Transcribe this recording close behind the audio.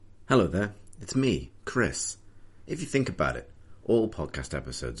Hello there, it's me, Chris. If you think about it, all podcast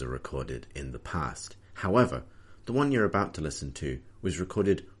episodes are recorded in the past. However, the one you're about to listen to was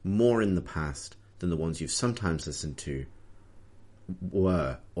recorded more in the past than the ones you've sometimes listened to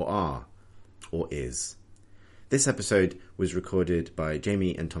were, or are, or is. This episode was recorded by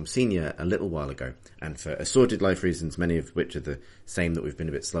Jamie and Tom Sr. a little while ago, and for assorted life reasons, many of which are the same that we've been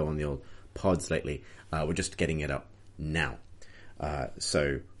a bit slow on the old pods lately, we're just getting it up now.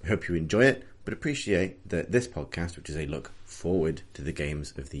 So I hope you enjoy it, but appreciate that this podcast, which is a look forward to the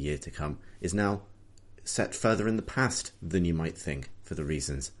games of the year to come, is now set further in the past than you might think for the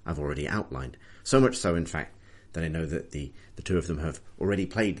reasons I've already outlined. So much so, in fact, that I know that the two of them have already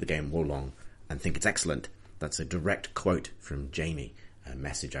played the game Warlong and think it's excellent. That's a direct quote from Jamie, a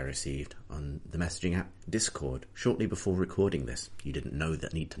message I received on the messaging app Discord shortly before recording this. You didn't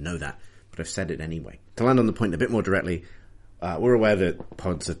need to know that, but I've said it anyway. To land on the point a bit more directly, we're aware that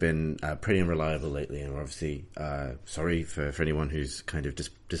pods have been pretty unreliable lately, and we're obviously sorry for anyone who's kind of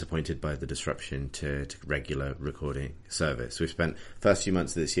disappointed by the disruption to regular recording service. We've spent the first few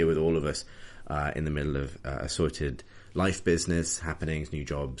months of this year with all of us in the middle of assorted life business happenings, new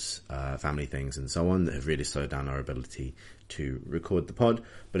jobs, family things, and so on that have really slowed down our ability to record the pod,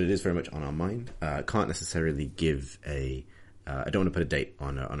 but it is very much on our mind. Can't necessarily give I don't want to put a date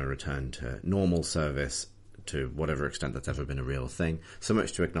on a return to normal service to whatever extent that's ever been a real thing, so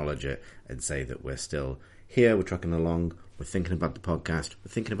much to acknowledge it and say that we're still here, we're trucking along, we're thinking about the podcast,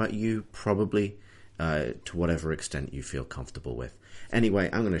 we're thinking about you, probably, to whatever extent you feel comfortable with. Anyway,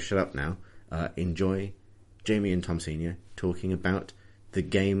 I'm going to shut up now. Enjoy Jamie and Tom Sr. talking about the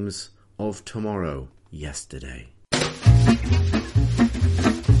games of tomorrow, yesterday.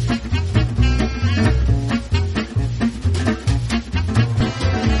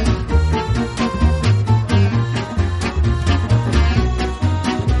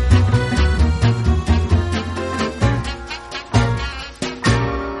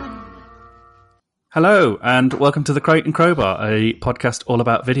 Hello, and welcome to The Crate and Crowbar, a podcast all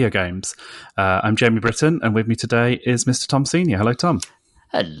about video games. I'm Jamie Britton, and with me today is Mr. Tom Sr. Hello, Tom.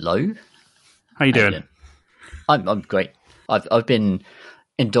 Hello. How you doing? I'm great. I've been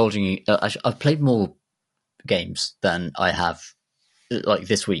indulging. I've played more games than I have like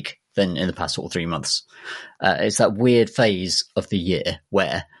this week than in the past sort of 3 months. It's that weird phase of the year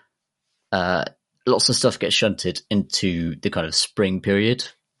where lots of stuff gets shunted into the kind of spring period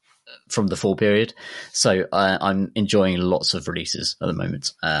from the fall period. So I'm enjoying lots of releases at the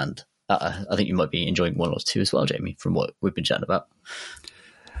moment, and I think you might be enjoying one or two as well, Jamie, from what we've been chatting about.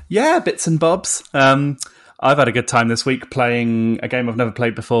 Yeah, bits and bobs. I've had a good time this week playing a game I've never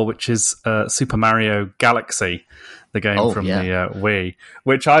played before, which is Super Mario Galaxy, the game from the Wii,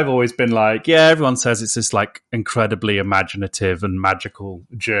 which I've always been like, yeah, everyone says it's this like incredibly imaginative and magical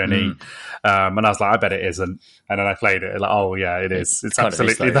journey. And I was like, I bet it isn't. And then I played it, like, oh yeah, it is. It's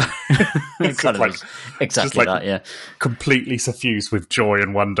absolutely that. It's kind of exactly that, yeah. Completely suffused with joy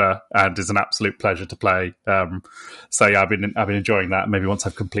and wonder, and is an absolute pleasure to play. So yeah, I've been enjoying that. Maybe once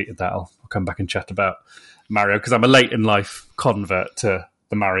I've completed that, I'll come back and chat about Mario, because I'm a late in life convert to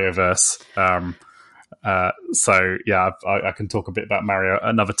the Mario-verse. So yeah, I can talk a bit about Mario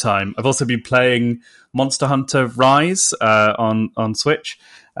another time. I've also been playing Monster Hunter Rise on Switch,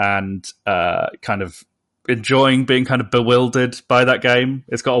 and kind of enjoying being kind of bewildered by that game.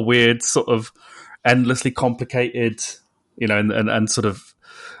 It's got a weird sort of endlessly complicated, and sort of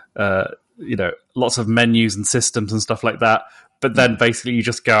lots of menus and systems and stuff like that. But then basically you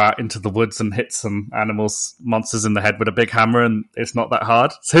just go out into the woods and hit some monsters in the head with a big hammer, and it's not that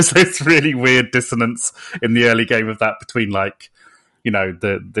hard. So it's this really weird dissonance in the early game of that between like,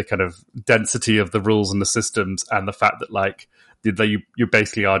 the kind of density of the rules and the systems, and the fact that like you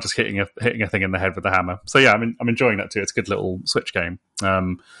basically are just hitting a thing in the head with a hammer. So yeah, I'm enjoying that too. It's a good little Switch game.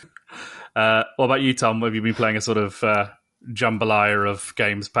 What about you, Tom? Have you been playing a sort of jambalaya of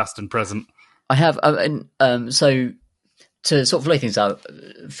games, past and present? I have. So to sort of lay things out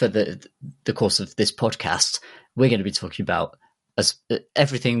for the course of this podcast, we're going to be talking about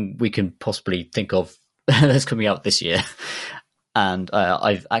everything we can possibly think of that's coming out this year. And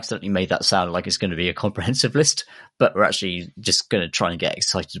I've accidentally made that sound like it's going to be a comprehensive list, but we're actually just going to try and get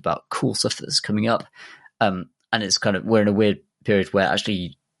excited about cool stuff that's coming up. And it's kind of, we're in a weird period where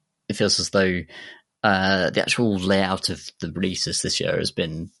actually it feels as though the actual layout of the releases this year has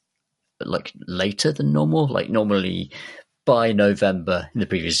been like later than normal. Like normally by November in the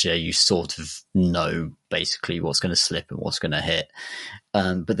previous year, you sort of know basically what's going to slip and what's going to hit.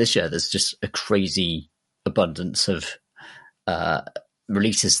 But this year, there's just a crazy abundance of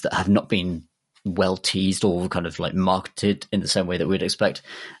releases that have not been well teased or kind of like marketed in the same way that we'd expect.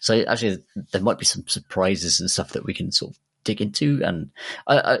 So actually, there might be some surprises and stuff that we can sort of dig into. And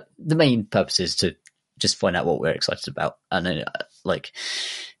the main purpose is to just find out what we're excited about. And then,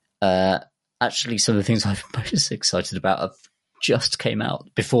 actually, some of the things I'm most excited about have just came out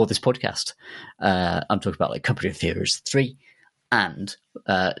before this podcast. I'm talking about like Company of Heroes 3 and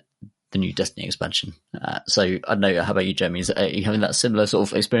the new Destiny expansion. So I don't know, how about you, Jeremy? Are you having that similar sort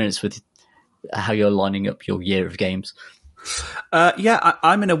of experience with how you're lining up your year of games?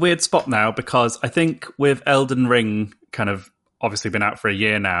 I'm in a weird spot now because I think with Elden Ring kind of obviously been out for a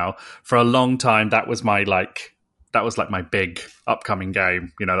year now, for a long time that was my my big upcoming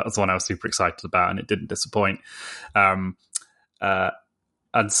game. That was the one I was super excited about, and it didn't disappoint.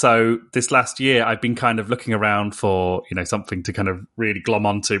 And so this last year, I've been kind of looking around for, something to kind of really glom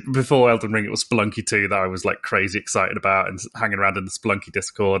onto. Before Elden Ring, it was Spelunky 2 that I was like crazy excited about and hanging around in the Spelunky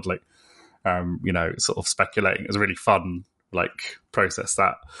Discord, sort of speculating. It was a really fun, process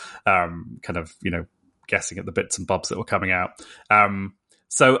that, guessing at the bits and bobs that were coming out.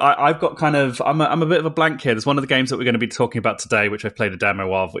 So I've got I'm a bit of a blank here. There's one of the games that we're going to be talking about today, which I've played a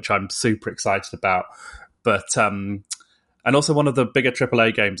demo of, which I'm super excited about. But, and also one of the bigger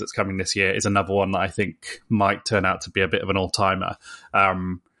AAA games that's coming this year is another one that I think might turn out to be a bit of an all-timer.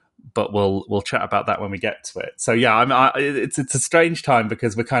 But we'll chat about that when we get to it. So yeah, it's a strange time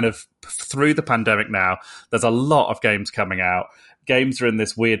because we're kind of through the pandemic now. There's a lot of games coming out. Games are in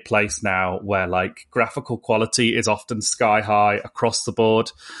this weird place now where graphical quality is often sky high across the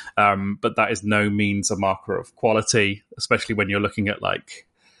board. But that is no means a marker of quality, especially when you're looking at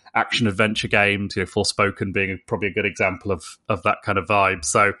action adventure games, Forspoken being probably a good example of that kind of vibe.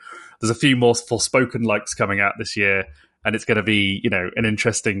 So there's a few more Forspoken likes coming out this year, and it's going to be, an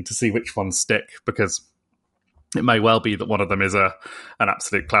interesting to see which ones stick, because it may well be that one of them is an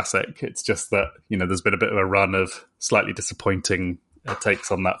absolute classic. It's just that, there's been a bit of a run of slightly disappointing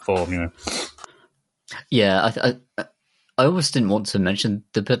takes on that form, Yeah, I almost didn't want to mention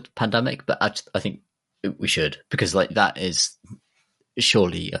the pandemic, but I think we should, because that is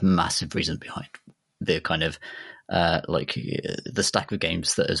surely a massive reason behind the kind of the stack of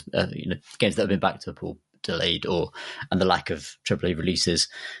games that has games that have been backed up or delayed, and the lack of AAA releases.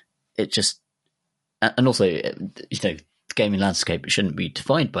 It just, and also the gaming landscape shouldn't be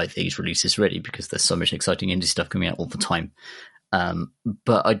defined by these releases really, because there's so much exciting indie stuff coming out all the time.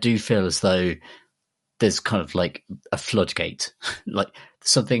 But I do feel as though there's kind of a floodgate,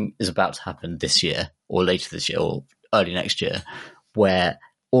 something is about to happen this year or later this year or early next year, where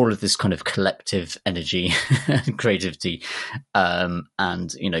all of this kind of collective energy and creativity and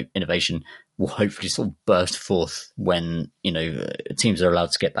innovation will hopefully sort of burst forth when teams are allowed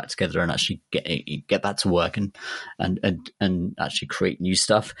to get back together and actually get back to work and actually create new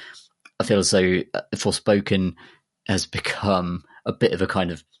stuff. I feel as though Forspoken has become a bit of a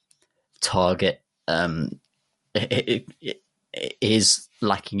kind of target. It is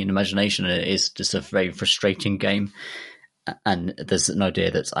lacking in imagination, and it is just a very frustrating game. And there's an idea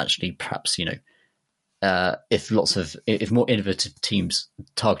that's actually perhaps, if more innovative teams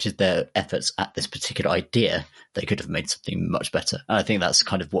targeted their efforts at this particular idea, they could have made something much better. And I think that's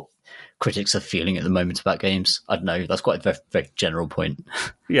kind of what critics are feeling at the moment about games. I don't know. That's quite a very, very general point.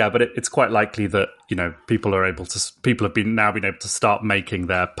 Yeah, but it's quite likely that, people have been able to start making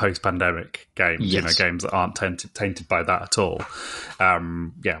their post-pandemic games, Yes. Games that aren't tainted by that at all.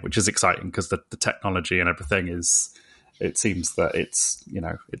 Which is exciting because the technology and everything is, it seems that it's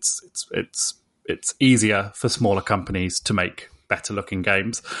easier for smaller companies to make better looking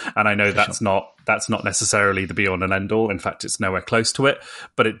games, and I know that's not necessarily the be all and end all. In fact, it's nowhere close to it,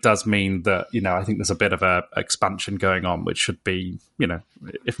 but it does mean that I think there's a bit of a expansion going on, which should be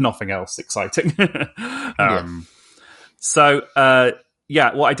if nothing else exciting.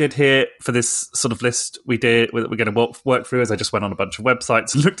 What I did here for this sort of list we're going to work through is I just went on a bunch of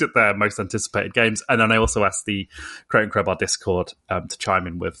websites and looked at their most anticipated games, and then I also asked the Crate and Crowbar Discord to chime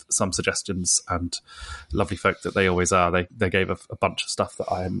in with some suggestions, and lovely folk that they always are. They gave a bunch of stuff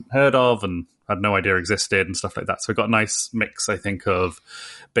that I hadn't heard of and had no idea existed and stuff like that. So we got a nice mix, I think, of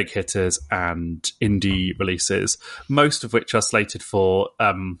big hitters and indie releases, most of which are slated for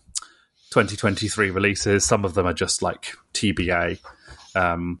 2023 releases. Some of them are just TBA.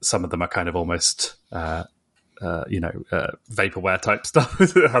 Some of them are kind of almost, vaporware type stuff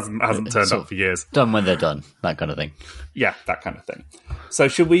that hasn't turned up for years. Done when they're done, that kind of thing. Yeah, that kind of thing. So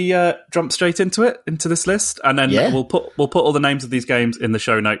should we jump straight into this list, and then we'll put all the names of these games in the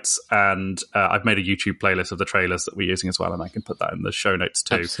show notes, and I've made a YouTube playlist of the trailers that we're using as well, and I can put that in the show notes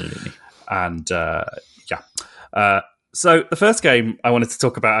too. Absolutely. And So the first game I wanted to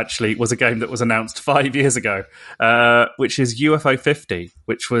talk about actually was a game that was announced 5 years ago, which is UFO 50,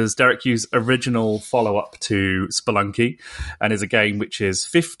 which was Derek Hughes' original follow-up to Spelunky, and is a game which is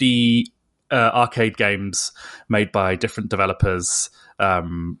 50 arcade games made by different developers,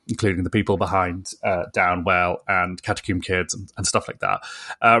 including the people behind Downwell and Catacomb Kids and stuff like that.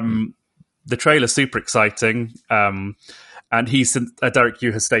 The trailer's super exciting. And Derek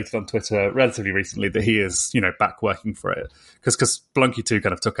Hughes has stated on Twitter relatively recently that he is, back working for it. Because Spelunky 2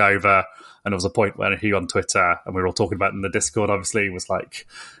 kind of took over, and there was a point where he on Twitter, and we were all talking about it in the Discord, obviously, was like,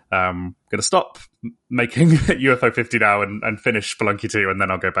 going to stop making UFO 50 now and finish Spelunky 2, and then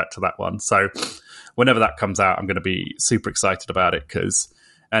I'll go back to that one. So whenever that comes out, I'm going to be super excited about it, because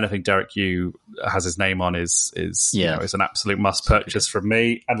anything Derek Hughes has his name on is an absolute must purchase from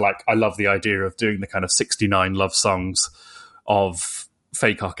me. And I love the idea of doing the kind of 69 love songs of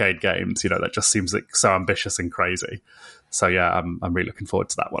fake arcade games. That just seems like so ambitious and crazy. So yeah, I'm really looking forward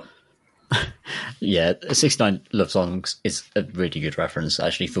to that one. Yeah, 69 Love Songs is a really good reference,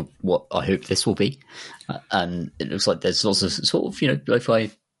 actually, for what I hope this will be. And it looks like there's lots of sort of,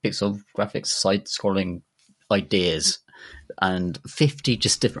 lo-fi pixel graphics, side-scrolling ideas, and 50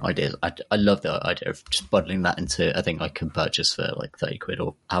 just different ideas. I love the idea of just bundling that into a thing I can purchase for like 30 quid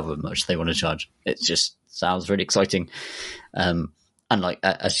or however much they want to charge. It just sounds really exciting. And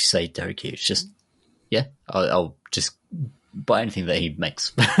as you say, Derek Hughes, just, yeah, I'll just buy anything that he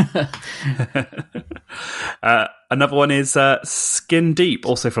makes. Another one is Skin Deep,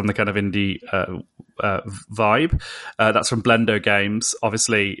 also from the kind of indie vibe. That's from Blendo Games.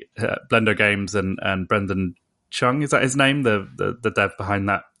 Obviously, Blendo Games and Brendan Chung, is that his name? The dev behind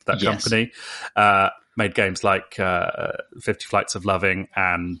that yes. company. Made games like 50 Flights of Loving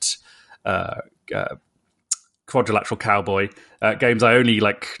and Quadrilateral Cowboy, games I only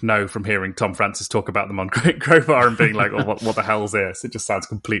know from hearing Tom Francis talk about them on Crowbar and being like, oh, what the hell is this? It just sounds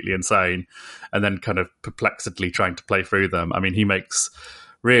completely insane. And then kind of perplexedly trying to play through them. I mean, he makes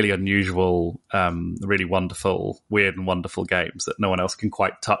really unusual, really wonderful, weird and wonderful games that no one else can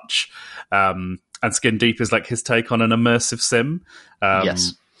quite touch. And Skin Deep is like his take on an immersive sim.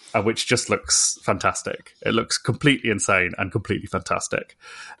 Yes. Which just looks fantastic. It looks completely insane and completely fantastic.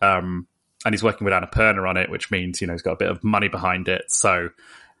 And he's working with Annapurna on it, which means, he's got a bit of money behind it. So,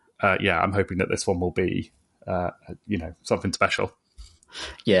 I'm hoping that this one will be, something special.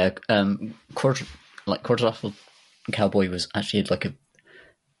 Yeah, Quadrilateral Cowboy was actually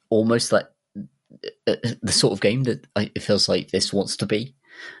almost like the sort of game that it feels like this wants to be.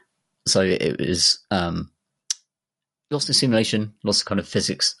 So it was lots of simulation, lots of kind of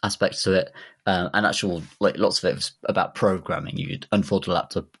physics aspects to it, and actual lots of it was about programming. You'd unfold a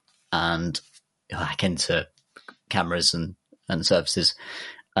laptop and hack into cameras and services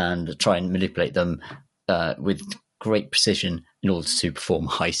and try and manipulate them with great precision in order to perform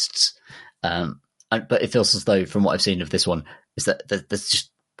heists. But it feels as though, from what I've seen of this one, is that there's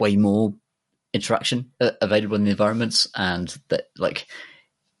just way more interaction available in the environments, and that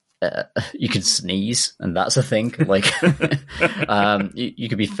you can sneeze, and that's a thing. You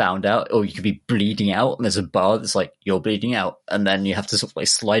could be found out, or you could be bleeding out, and there's a bar that's like, you're bleeding out, and then you have to sort of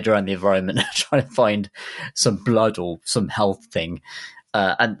slide around the environment and try to find some blood or some health thing.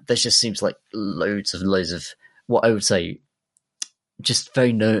 And there just seems like loads of what I would say, just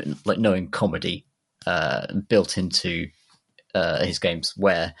very knowing comedy built into his games,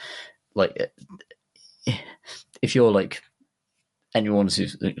 where if you're anyone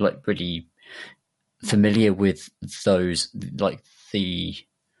who's really familiar with those, the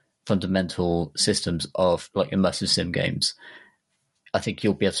fundamental systems of immersive sim games, I think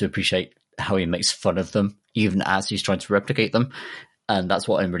you'll be able to appreciate how he makes fun of them, even as he's trying to replicate them. And that's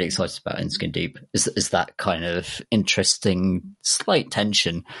what I'm really excited about in Skin Deep, is that kind of interesting, slight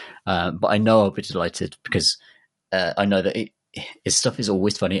tension. But I know I'll be delighted, because I know that his stuff is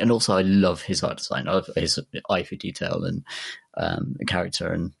always funny, and also I love his art design. I love his eye for detail and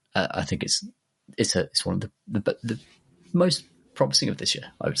character, and I think it's one of the most promising of this year,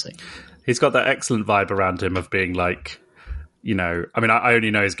 I would say. He's got that excellent vibe around him of being I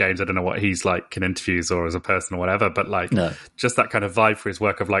only know his games. I don't know what he's like in interviews or as a person or whatever, but just that kind of vibe for his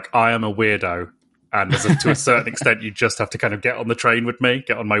work of I am a weirdo, and to a certain extent, you just have to kind of get on the train with me,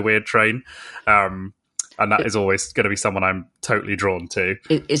 get on my weird train. And that is always going to be someone I'm totally drawn to.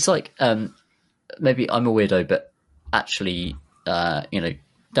 It's maybe I'm a weirdo, but actually,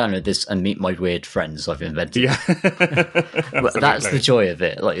 download this and meet my weird friends I've invented. Yeah, that's the joy of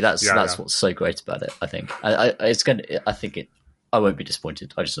it. That's what's so great about it. I think I won't be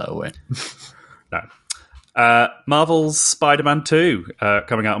disappointed. I just know I won't. No. Marvel's Spider-Man 2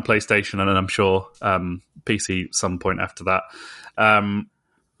 coming out on PlayStation, and then I'm sure PC some point after that.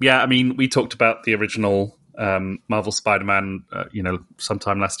 I mean, we talked about the original Marvel Spider-Man,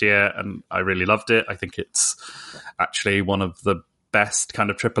 sometime last year, and I really loved it. I think it's actually one of the best kind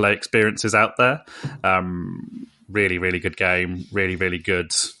of AAA experiences out there. Really, really good game. Really, really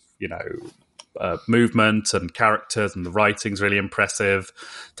good, movement and characters, and the writing's really impressive.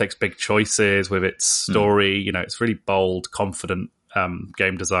 Takes big choices with its story. It's really bold, confident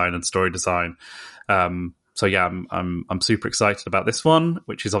game design and story design. So yeah, I'm super excited about this one,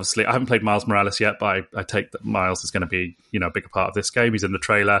 which is obviously, I haven't played Miles Morales yet, but I take that Miles is going to be, a bigger part of this game. He's in the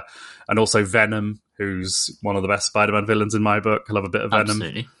trailer. And also Venom, who's one of the best Spider-Man villains in my book. I love a bit of Venom.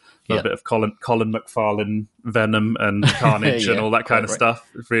 Absolutely. A little bit of Colin McFarlane Venom and Carnage and all that kind of stuff.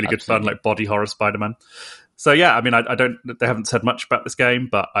 It's really good fun, like body horror Spider-Man. So yeah, I mean, they haven't said much about this game,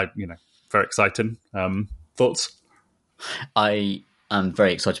 but very exciting. Thoughts? I am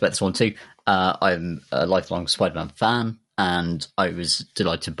very excited about this one too. I'm a lifelong Spider-Man fan, and I was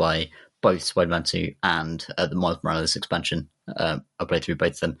delighted by both Spider-Man 2 and the Miles Morales expansion. I played through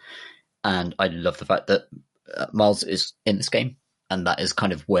both of them, and I love the fact that Miles is in this game, and that is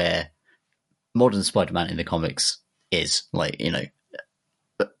kind of where modern Spider-Man in the comics is.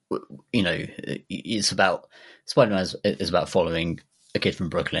 It's about Spider-Man is about following a kid from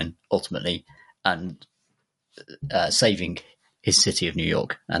Brooklyn ultimately, and saving his city of New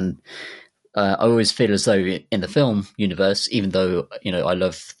York. And I always feel as though in the film universe, even though I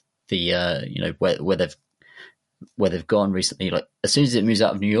love the where they've gone recently, like as soon as it moves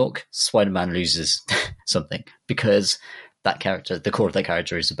out of New York, Spider-Man loses something, because that character, the core of that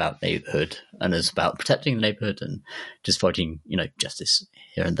character, is about neighborhood and is about protecting the neighborhood and just fighting justice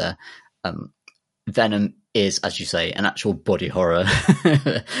here and there. Venom is, as you say, an actual body horror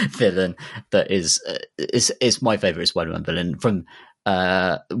villain that is my favorite Spider-Man villain from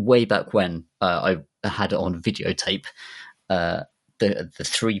way back when I had it on videotape, the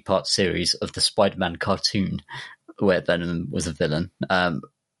 3-part series of the Spider-Man cartoon where Venom was a villain,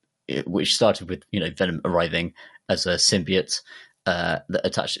 which started with Venom arriving as a symbiote that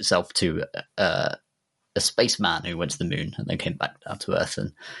attached itself to a spaceman who went to the moon and then came back down to Earth,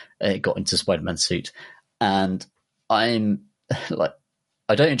 and it got into Spider-Man's suit. And I'm like,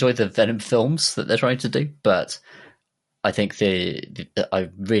 I don't enjoy the Venom films that they're trying to do, but I think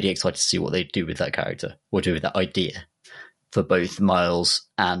I'm really excited to see what they do with that character, or do with that idea for both Miles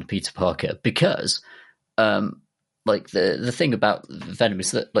and Peter Parker, because the thing about Venom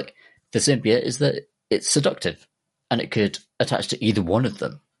is that the symbiote is that it's seductive and it could attach to either one of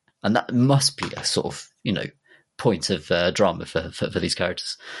them, and that must be a sort of point of drama for these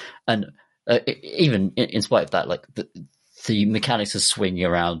characters. And even in spite of that, the mechanics of swinging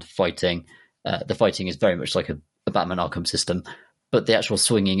around fighting, the fighting is very much like a Batman Arkham system, but the actual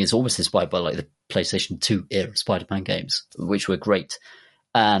swinging is almost inspired by the PlayStation 2 era Spider-Man games, which were great.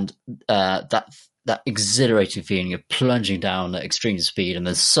 And that exhilarating feeling of plunging down at extreme speed and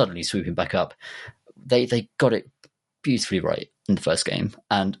then suddenly swooping back up, they got it beautifully right in the first game,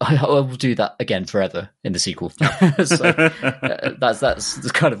 and I will do that again forever in the sequel. So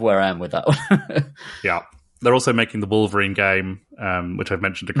that's kind of where I am with that one. Yeah. They're also making the Wolverine game, which I've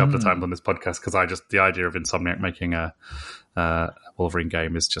mentioned a couple of times on this podcast, because the idea of Insomniac making a Wolverine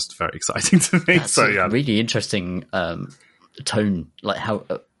game is just very exciting to me. That's a really interesting tone.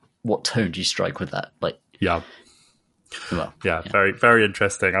 What tone do you strike with that? Very, very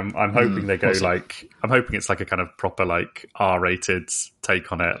interesting. I'm hoping they go awesome. I'm hoping it's a kind of proper R-rated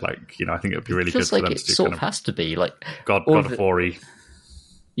take on it. I think it would be really good for them to do. It sort of has to be God of War-y.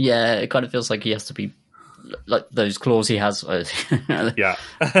 Yeah, it kind of feels like he has to be those claws he has. Yeah,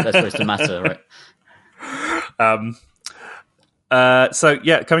 they're supposed to matter, right?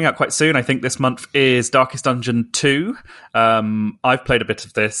 Coming out quite soon, I think this month, is Darkest Dungeon 2. I've played a bit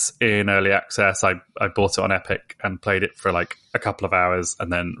of this in early access. I bought it on Epic and played it for a couple of hours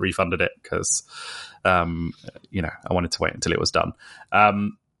and then refunded it because, I wanted to wait until it was done.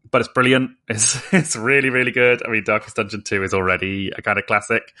 But it's brilliant. It's really, really good. I mean, Darkest Dungeon 2 is already a kind of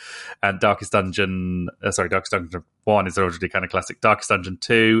classic, and Darkest Dungeon 1 is already kind of classic. Darkest Dungeon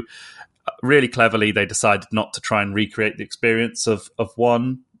 2, really cleverly, they decided not to try and recreate the experience of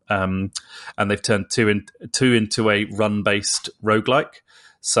 1, and they've turned 2 into a run-based roguelike.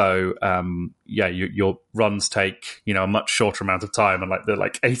 So, your runs take, a much shorter amount of time, and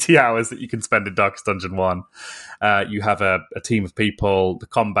the 80 hours that you can spend in Darkest Dungeon 1. You have a team of people. The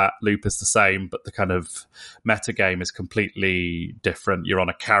combat loop is the same, but the kind of meta game is completely different. You're on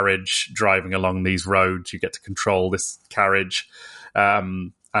a carriage driving along these roads. You get to control this carriage.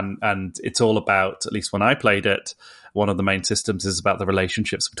 and it's all about, at least when I played it, one of the main systems is about the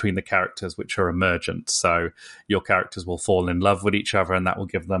relationships between the characters, which are emergent. So your characters will fall in love with each other, and that will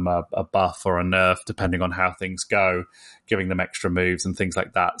give them a buff or a nerf depending on how things go, giving them extra moves and things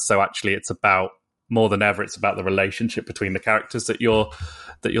like that. So actually, it's about, more than ever, it's about the relationship between the characters that you're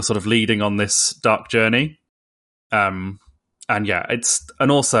sort of leading on this dark journey. And yeah, it's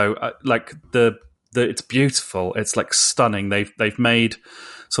beautiful. It's like stunning. They've made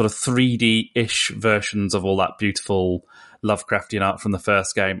sort of 3D-ish versions of all that beautiful Lovecraftian art from the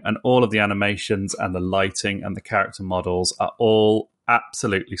first game, and all of the animations and the lighting and the character models are all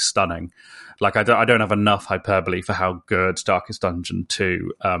absolutely stunning. Like, I don't have enough hyperbole for how good Darkest Dungeon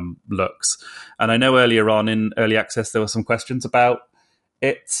 2 looks. And I know earlier on in early access there were some questions about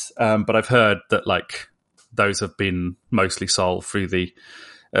it, but I've heard that like those have been mostly solved through the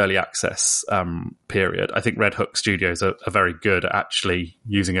early access period. I think Red Hook Studios are very good at actually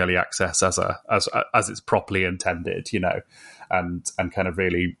using early access as it's properly intended, you know, and kind of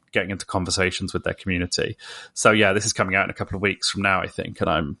really getting into conversations with their community. So yeah, this is coming out in a couple of weeks from now, I think,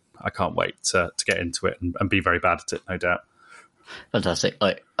 and I can't wait to get into it and be very bad at it, no doubt. Fantastic.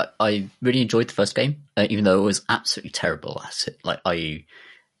 I really enjoyed the first game, even though it was absolutely terrible at it. Like,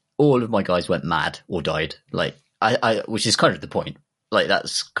 all of my guys went mad or died. Like, which is kind of the point. Like,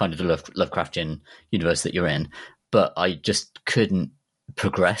 that's kind of the Lovecraftian universe that you're in. But I just couldn't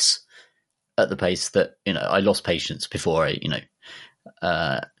progress at the pace that, you know, I lost patience before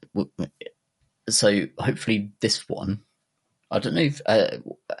so hopefully this one, I don't know if,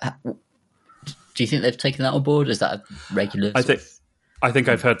 do you think they've taken that on board? Is that a regular? I think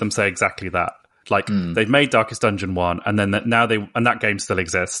I've heard them say exactly that. Like, they've made Darkest Dungeon 1, and then that game still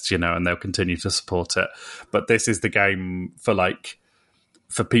exists, you know, and they'll continue to support it. But this is the game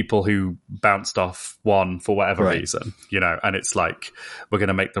for people who bounced off 1 for whatever reason, you know, and it's like, we're going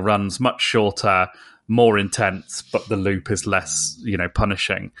to make the runs much shorter, more intense, but the loop is less, you know,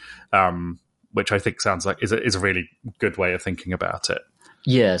 punishing, which I think sounds like is a really good way of thinking about it.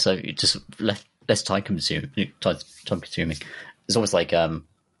 Yeah, so just less time consuming. It's almost like,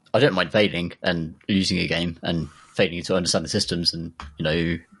 I don't mind failing and losing a game and failing to understand the systems and, you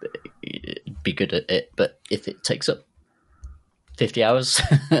know, be good at it. But if it takes up 50 hours,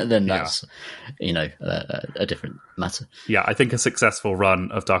 then that's, you know, a different matter. Yeah, I think a successful run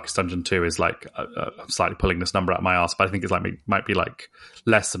of Darkest Dungeon 2 is like, I'm slightly pulling this number out of my arse, but I think it's like, might be like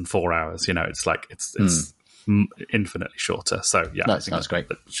less than 4 hours. You know, it's like, it's infinitely shorter. So yeah, that sounds great.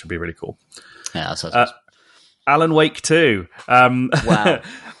 That should be really cool. Yeah, that sounds awesome. Alan Wake 2. Wow.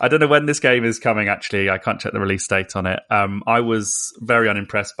 I don't know when this game is coming, actually. I can't check the release date on it. I was very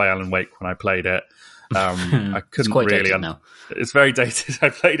unimpressed by Alan Wake when I played it. I couldn't it's quite really... dated now. It's very dated. I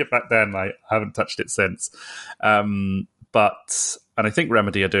played it back then. I haven't touched it since. And I think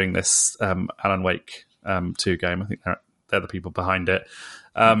Remedy are doing this Alan Wake 2 game. I think they're the people behind it.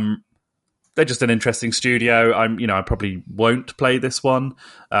 They're just an interesting studio. I probably won't play this one,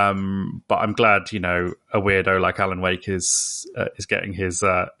 but I'm glad, you know, a weirdo like Alan Wake is getting his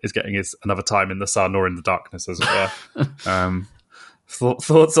another time in the sun or in the darkness, as it were.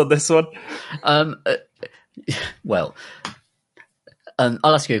 Thoughts on this one? Well,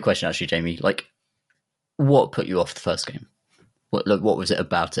 I'll ask you a question, actually, Jamie. Like, what put you off the first game? What was it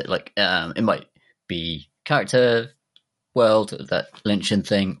about it? Like, it might be character, world, that Lynchian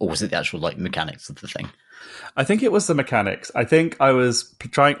thing, or was it the actual like mechanics of the thing? I think it was the mechanics. I think I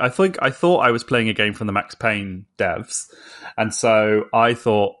thought I was playing a game from the Max Payne devs, and so I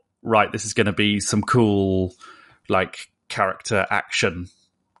thought, right, this is going to be some cool like character action,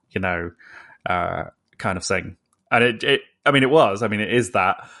 you know, kind of thing. And it is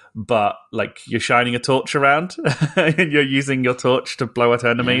that, but like, you're shining a torch around and you're using your torch to blow at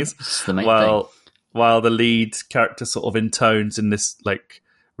enemies. It's the main thing. While the lead character sort of intones in this like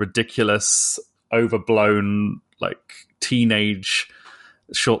ridiculous, overblown, like teenage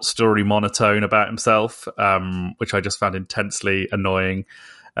short story monotone about himself, which I just found intensely annoying.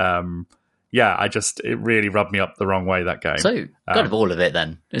 It really rubbed me up the wrong way, that game. So kind of all of it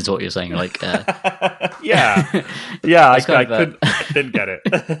then is what you're saying. Like, I didn't get it.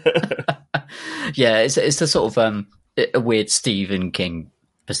 Yeah, it's the sort of a weird Stephen King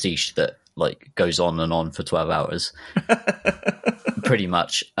pastiche that like goes on and on for 12 hours, pretty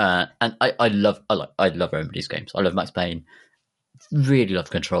much. And I love Remedy's games. I love Max Payne. Really love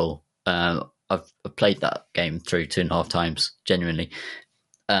Control. I've played that game through 2.5 times, genuinely.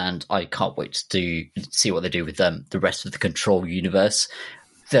 And I can't wait to see what they do with the rest of the Control universe.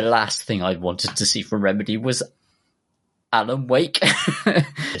 The last thing I wanted to see from Remedy was Alan Wake.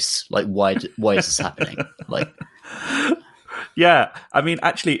 It's like, why is this happening? Like, Yeah, I mean,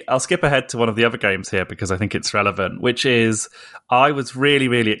 actually, I'll skip ahead to one of the other games here because I think it's relevant, which is I was really,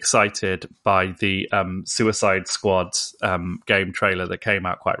 really excited by the Suicide Squad game trailer that came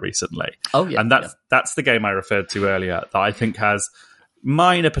out quite recently. Oh, yeah. And that's the game I referred to earlier that I think has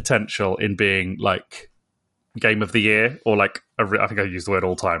minor potential in being like game of the year, or like, I think I used the word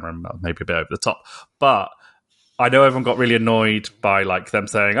all-timer and maybe a bit over the top. But I know everyone got really annoyed by like them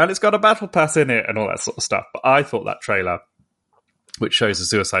saying, and it's got a battle pass in it and all that sort of stuff. But I thought that trailer, which shows the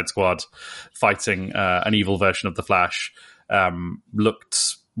Suicide Squad fighting an evil version of the Flash,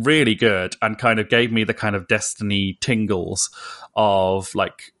 looked really good and kind of gave me the kind of Destiny tingles of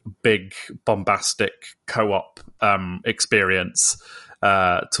like big bombastic co-op experience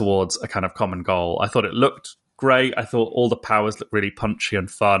towards a kind of common goal. I thought it looked great. I thought all the powers looked really punchy and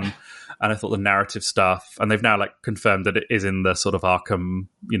fun, and I thought the narrative stuff, and they've now like confirmed that it is in the sort of Arkham,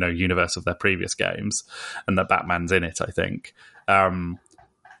 universe of their previous games, and that Batman's in it, I think.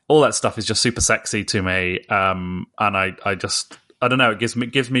 All that stuff is just super sexy to me, and I don't know, it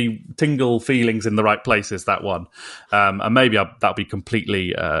gives me tingle feelings in the right places, that one. And maybe that'll be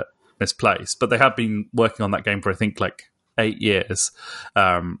completely misplaced, but they have been working on that game for I think like 8 years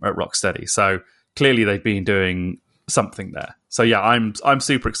at Rocksteady, so clearly they've been doing something there. So yeah, I'm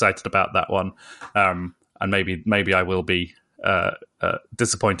super excited about that one, and maybe I will be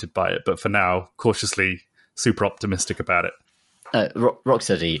disappointed by it, but for now, cautiously super optimistic about it.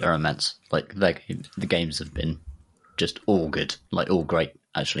 Rocksteady are immense. Like the games have been just all good, like all great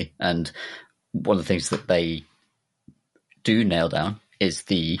actually. And one of the things that they do nail down is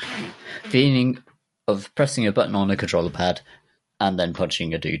the feeling of pressing a button on a controller pad and then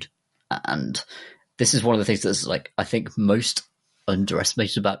punching a dude. And this is one of the things that's like I think most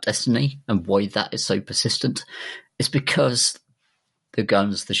underestimated about Destiny, and why that is so persistent is because the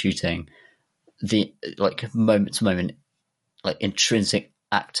guns, the shooting, the like moment to moment, like intrinsic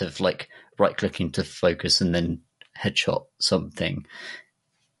act of like right clicking to focus and then headshot something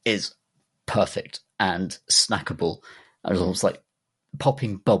is perfect and snackable. And it's almost like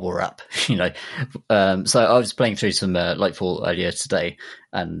popping bubble wrap, So I was playing through some Lightfall earlier today,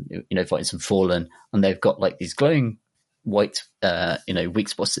 and fighting some Fallen, and they've got like these glowing white, weak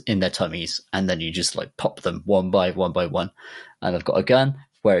spots in their tummies, and then you just like pop them one by one. And I've got a gun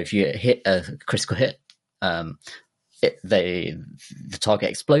where if you hit a critical hit, the target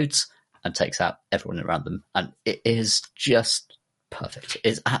explodes and takes out everyone around them, and it is just perfect.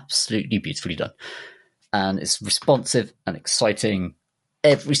 It's absolutely beautifully done, and it's responsive and exciting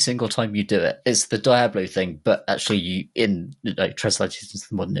every single time you do it. It's the Diablo thing, but actually translated into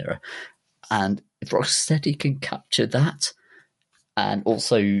the modern era. And if Rocksteady can capture that and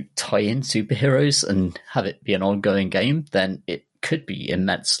also tie in superheroes and have it be an ongoing game, then it could be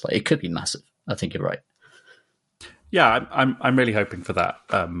immense. Like, it could be massive. I think you're right. Yeah, I'm really hoping for that.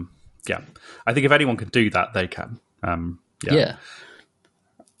 Yeah, I think if anyone can do that, they can. Yeah.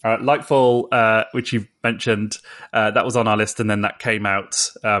 Lightfall, which you've mentioned, that was on our list, and then that came out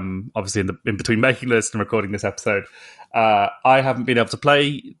obviously in between making the list and recording this episode. I haven't been able to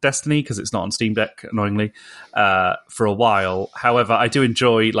play Destiny because it's not on Steam Deck, annoyingly, for a while. However, I do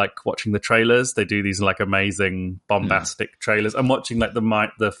enjoy like watching the trailers. They do these like amazing bombastic trailers. I'm watching like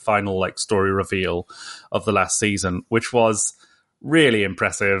the final like story reveal of the last season, which was really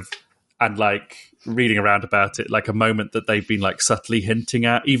impressive, and like reading around about it, like a moment that they've been like subtly hinting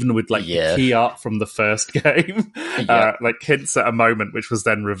at, even with like the key art from the first game, like hints at a moment which was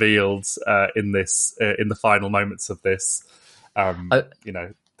then revealed in the final moments of this,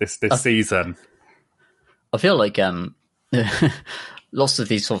 this season. I feel like lots of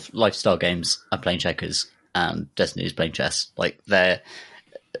these sort of lifestyle games are playing checkers, and Destiny is playing chess. Like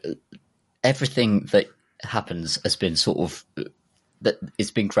everything that happens has been sort of that it's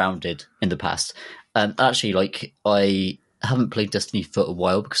been grounded in the past. And actually, like, I haven't played Destiny for a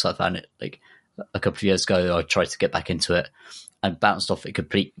while because I found it like a couple of years ago. I tried to get back into it and bounced off it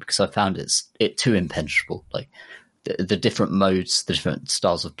completely because I found it too impenetrable. Like the different modes, the different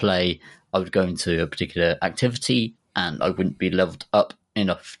styles of play. I would go into a particular activity and I wouldn't be leveled up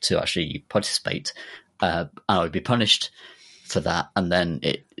enough to actually participate, and I would be punished for that. And then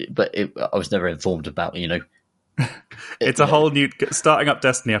I was never informed about it's a whole new starting up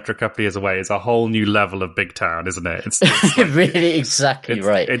Destiny after a couple of years away is a whole new level of big town, isn't it? It's like, really exactly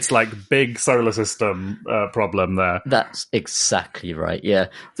right. It's like big solar system problem there. That's exactly right. Yeah,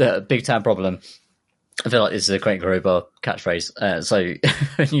 the big town problem. I feel like this is a Crank Crowbar catchphrase. So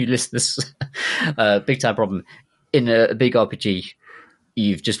when you list this big town problem in a big RPG,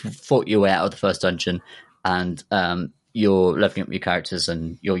 you've just fought your way out of the first dungeon, and you're leveling up your characters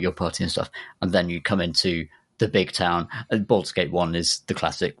and your party and stuff, and then you come into the big town. And Baldur's Gate 1 is the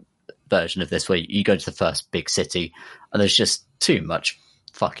classic version of this, where you go to the first big city and there's just too much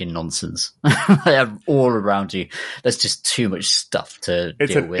fucking nonsense. They have all around you. There's just too much stuff to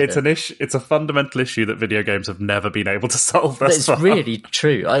deal with. It's an issue. It's a fundamental issue that video games have never been able to solve. It's really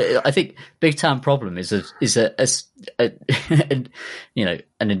true. I think big town problem is a you know,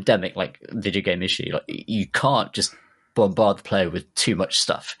 an endemic like video game issue. Like, you can't just bombard the player with too much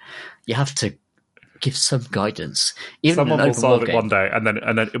stuff. You have to give some guidance. Even someone will solve it one day, and then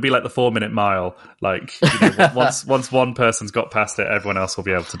it'll be like the 4-minute mile. Like, you know, once one person's got past it, everyone else will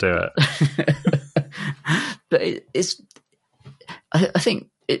be able to do it. But I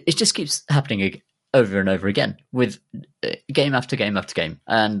think it just keeps happening over and over again with game after game after game,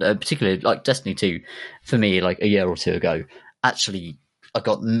 and particularly like Destiny 2 for me, like a year or two ago, actually I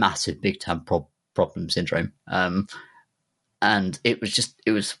got massive big town problem syndrome. And it was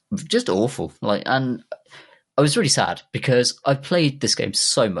just awful. Like, and I was really sad because I played this game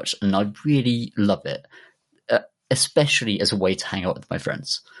so much and I really love it, especially as a way to hang out with my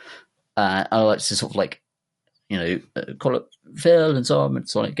friends. I like to sort of like, you know, call up Phil and so on, and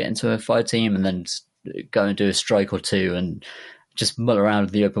sort of get into a fire team and then go and do a strike or two and just mull around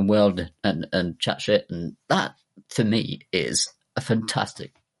in the open world and chat shit. And that, for me, is a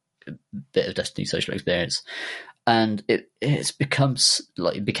fantastic bit of Destiny social experience. And it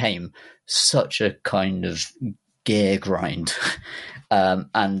became such a kind of gear grind.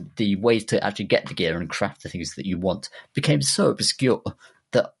 And the way to actually get the gear and craft the things that you want became so obscure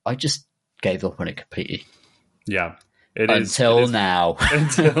that I just gave up on it completely. Yeah. Until now,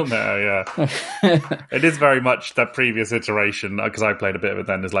 yeah. It is very much that previous iteration, because I played a bit of it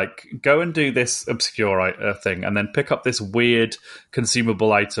then, is like, go and do this obscure thing and then pick up this weird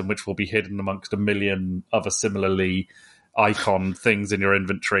consumable item which will be hidden amongst a million other similarly icon things in your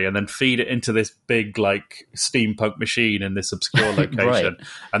inventory, and then feed it into this big like steampunk machine in this obscure location. Right.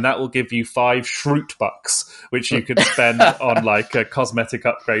 And that will give you 5 Shroot bucks, which you could spend on like a cosmetic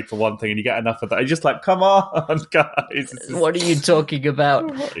upgrade for one thing, and you get enough of that. It's just like, come on, guys. What are you talking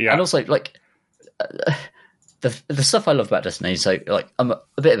about? Yeah. And also, like, the stuff I love about Destiny, so like, I'm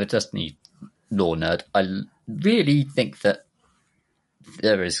a bit of a Destiny lore nerd. I really think that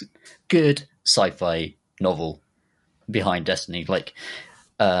there is good sci-fi novel behind Destiny, like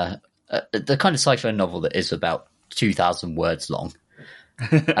the kind of sci-fi novel that is about 2,000 words long.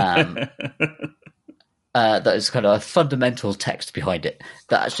 That is kind of a fundamental text behind it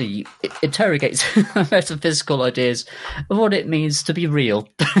that actually interrogates metaphysical ideas of what it means to be real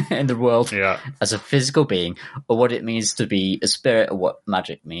in the world as a physical being, or what it means to be a spirit, or what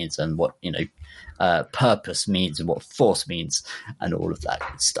magic means, and what, you know, purpose means, and what force means, and all of that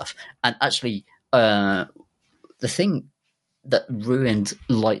good stuff. And actually, the thing that ruined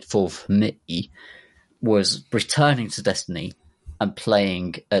Lightfall for me was returning to Destiny and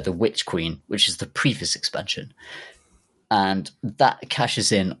playing the Witch Queen, which is the previous expansion. And that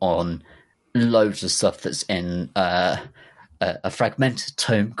cashes in on loads of stuff that's in a fragmented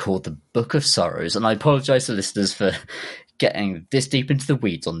tome called the Book of Sorrows. And I apologize to listeners for getting this deep into the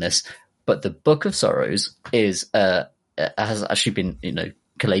weeds on this, but the Book of Sorrows has actually been, you know,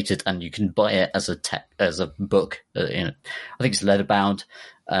 collated, and you can buy it as a book. You know, I think it's leather bound.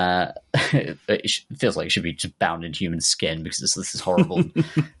 It feels like it should be just bound in human skin, because this is horrible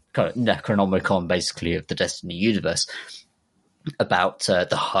kind of Necronomicon, basically, of the Destiny universe, about the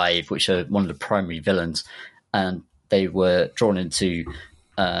Hive, which are one of the primary villains, and they were drawn into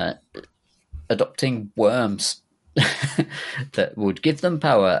adopting worms that would give them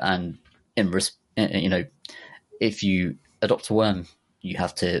power. And you know, if you adopt a worm, you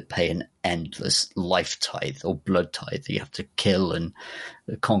have to pay an endless life tithe or blood tithe that you have to kill and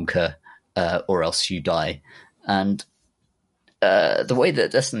conquer, or else you die. And the way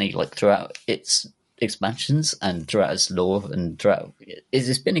that Destiny, like throughout its expansions and throughout its lore and throughout,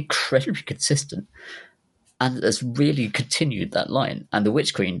 it's been incredibly consistent, and has really continued that line. And the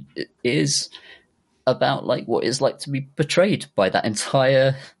Witch Queen is about like what it's like to be betrayed by that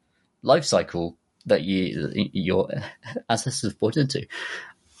entire life cycle that your ancestors bought into.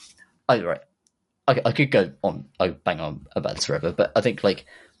 I could go on, I bang on about this forever, but I think like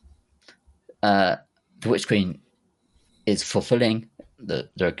the Witch Queen is fulfilling. There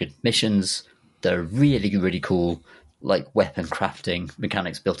are good missions. There are really, really cool like weapon crafting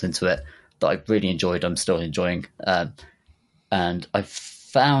mechanics built into it that I've really enjoyed. I'm still enjoying, and I've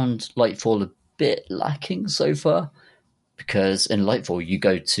found Lightfall a bit lacking so far. Because in Lightfall, you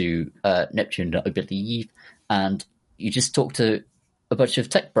go to Neptune, I believe, and you just talk to a bunch of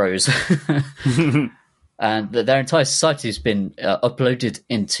tech bros. And their entire society has been uploaded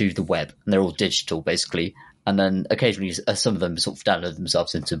into the web, and they're all digital, basically. And then occasionally some of them sort of download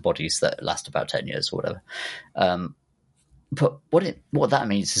themselves into bodies that last about 10 years or whatever. But what that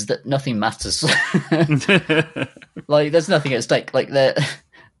means is that nothing matters. Like, there's nothing at stake. Like, they're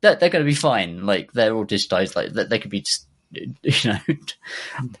going to be fine. Like, they're all digitized. Like, they could be just,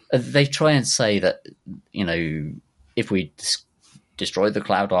 they try and say that, if we destroy the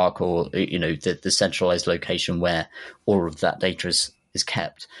Cloud Arc or, the centralized location where all of that data is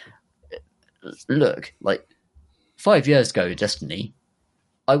kept. Look, like 5 years ago, Destiny,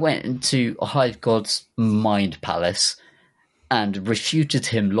 I went into a Hive God's mind palace and refuted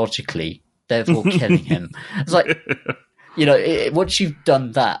him logically, therefore killing him. It's like, once you've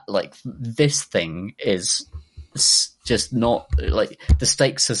done that, like, this thing is just not, like, the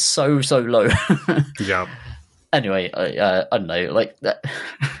stakes are so low. Yeah. Anyway, I don't know, like that.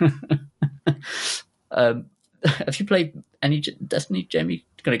 Have you played any Destiny, Jamie?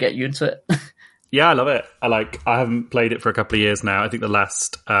 Going to get you into it? Yeah, I love it. I haven't played it for a couple of years now. I think the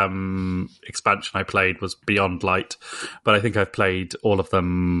last expansion I played was Beyond Light, but I think I've played all of the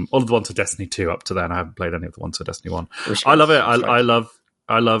ones for Destiny 2 up to then. I haven't played any of the ones for Destiny 1. I love it. I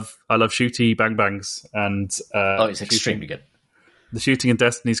love shooty bang bangs, and it's extremely good. The shooting in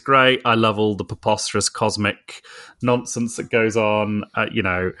Destiny's great. I love all the preposterous cosmic nonsense that goes on.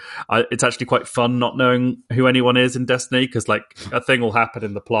 It's actually quite fun not knowing who anyone is in Destiny, because like a thing will happen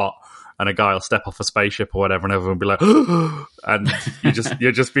in the plot and a guy will step off a spaceship or whatever and everyone will be like, and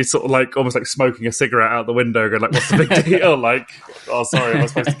you'll just be sort of like almost like smoking a cigarette out the window going like, what's the big deal? Like, oh, sorry, am I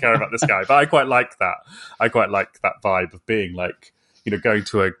supposed to care about this guy? But I quite like that. I quite like that vibe of being like, going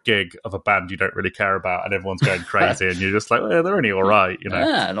to a gig of a band you don't really care about and everyone's going crazy and you're just like, well, they're only all right,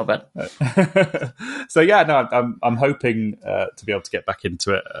 Yeah, not bad. So yeah, no, I'm hoping to be able to get back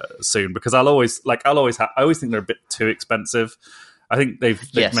into it soon, because I always think they're a bit too expensive. I think they've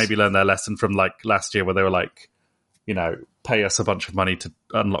maybe learned their lesson from like last year where they were like, pay us a bunch of money to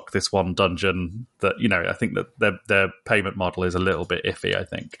unlock this one dungeon that, I think that their payment model is a little bit iffy, I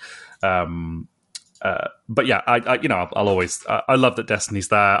think. But yeah, I'll always, I love that Destiny's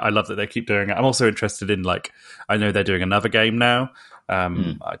there. I love that they keep doing it. I'm also interested in, like, I know they're doing another game now.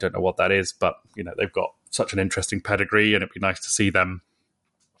 I don't know what that is, but, they've got such an interesting pedigree, and it'd be nice to see them,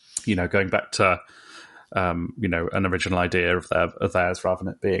 going back to, an original idea of theirs rather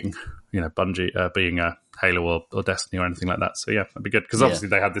than it being, Bungie, being a Halo or Destiny or anything like that. So yeah, that'd be good, because obviously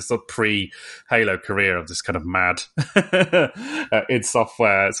they had this sort of pre-Halo career of this kind of mad id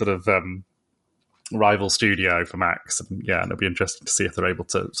Software sort of rival studio for Max, and yeah, it'll be interesting to see if they're able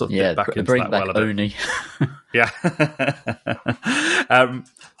to sort of get back into bring that back well a Oni. Yeah.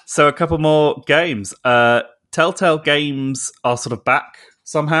 So a couple more games. Telltale Games are sort of back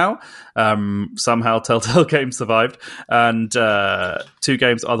somehow. Somehow Telltale Games survived, and two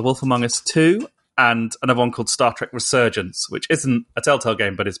games are The Wolf Among Us 2 and another one called Star Trek Resurgence, which isn't a Telltale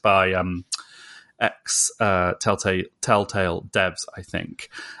game, but it's by Telltale devs, I think.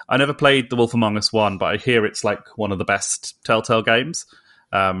 I never played The Wolf Among Us 1, but I hear it's like one of the best Telltale games.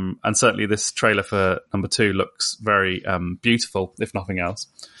 And certainly this trailer for number 2 looks very beautiful, if nothing else.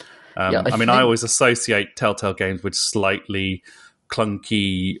 I always associate Telltale games with slightly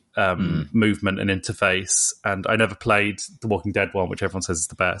clunky movement and interface, and I never played the Walking Dead one, which everyone says is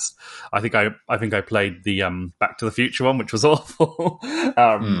the best. I think I played the Back to the Future one, which was awful,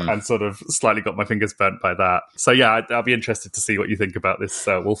 and sort of slightly got my fingers burnt by that. So yeah, I'll be interested to see what you think about this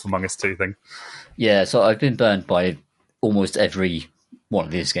Wolf Among Us 2 thing. Yeah, so I've been burnt by almost every one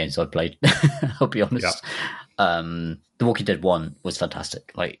of these games I've played. I'll be honest. Yeah. The Walking Dead one was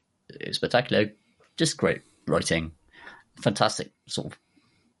fantastic. Like, it was spectacular, just great writing. Fantastic sort of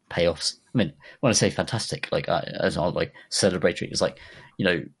payoffs. I mean, when I say fantastic, like as I like celebratory, it's like,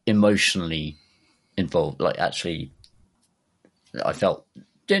 emotionally involved. Like, actually, I felt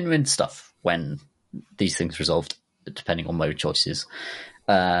genuine stuff when these things resolved, depending on my choices.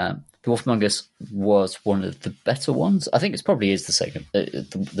 The Wolf Among Us was one of the better ones. I think it probably is the second,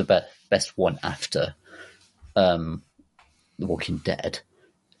 the best one after The Walking Dead,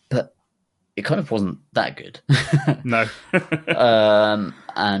 but it kind of wasn't that good. No.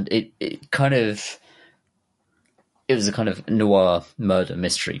 And it was a kind of noir murder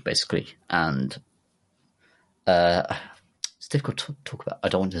mystery, basically. And it's difficult to talk about. I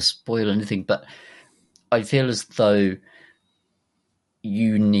don't want to spoil anything, but I feel as though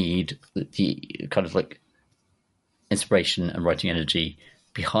you need the kind of like inspiration and writing energy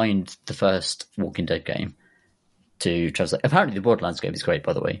behind the first Walking Dead game to translate. Apparently the Borderlands game is great,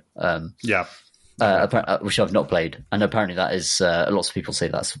 by the way. Which I've not played, and apparently that is lots of people say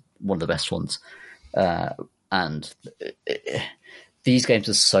that's one of the best ones. These games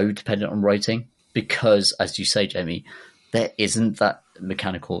are so dependent on writing because, as you say, Jamie, there isn't that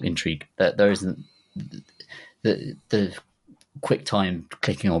mechanical intrigue. There isn't the quick time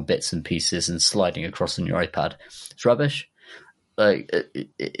clicking on bits and pieces and sliding across on your iPad. It's rubbish. Like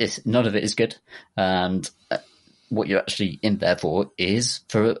none of it is good, and what you're actually in there for is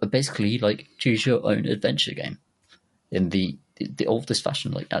for basically like choose your own adventure game in the oldest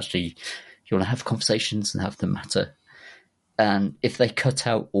fashion. Like actually, you want to have conversations and have them matter. And if they cut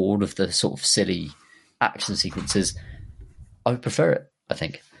out all of the sort of silly action sequences, I would prefer it, I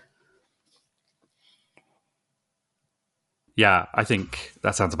think. Yeah, I think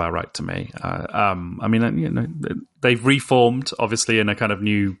that sounds about right to me. I mean, they've reformed, obviously, in a kind of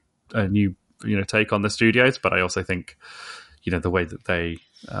new take on the studios, but I also think, the way that they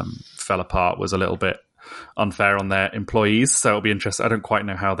fell apart was a little bit unfair on their employees. So it'll be interesting. I don't quite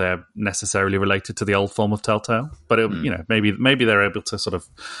know how they're necessarily related to the old form of Telltale, but maybe they're able to sort of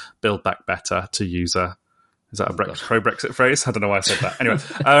build back better, to use a. Is that a pro-Brexit phrase? I don't know why I said that. Anyway,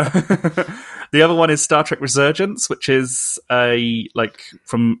 the other one is Star Trek Resurgence, which is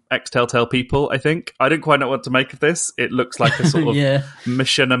from ex-Telltale people, I think. I don't quite know what to make of this. It looks like a sort of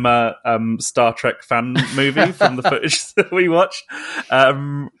machinima Star Trek fan movie from the footage that we watched.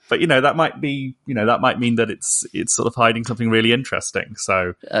 But that might be, that might mean that it's sort of hiding something really interesting.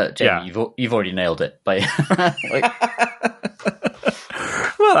 So, Jamie, you've already nailed it. By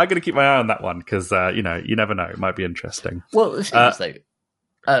well, I'm going to keep my eye on that one because, you never know. It might be interesting. Well, the thing is,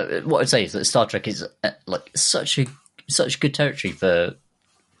 though, what I'd say is that Star Trek is such good territory for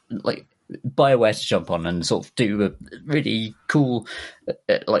BioWare to jump on and sort of do a really cool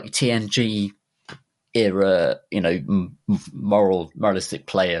TNG era, moralistic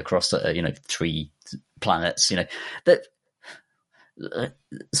play across 3 planets. That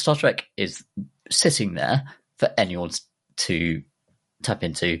Star Trek is sitting there for anyone to tap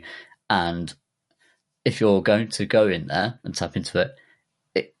into, and if you're going to go in there and tap into it,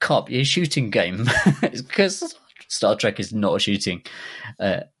 it can't be a shooting game because Star Trek is not a shooting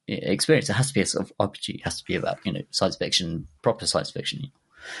experience. It has to be a sort of RPG. It has to be about science fiction, proper science fiction.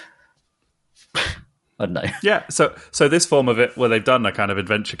 I don't know. Yeah, so this form of it, where they've done a kind of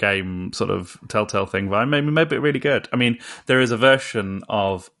adventure game sort of Telltale thing, maybe really good. I mean, there is a version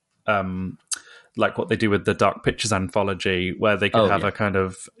of like what they do with the Dark Pictures anthology, where they could have a kind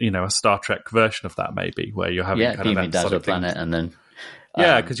of a Star Trek version of that, maybe, where you're having kind of that sort of planet, and then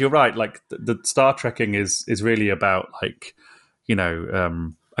because you're right, like the Star Trekking is really about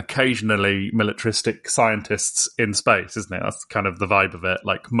occasionally militaristic scientists in space, isn't it? That's kind of the vibe of it.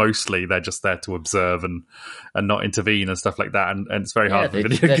 Like mostly they're just there to observe and not intervene and stuff like that. And it's very hard for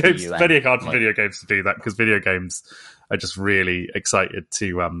video games. Very hard for video games to do that, because video games are just really excited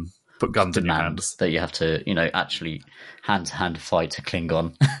to put guns in your hands. That you have to, actually hand-to-hand fight a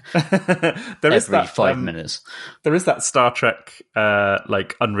Klingon every 5 minutes. There is that Star Trek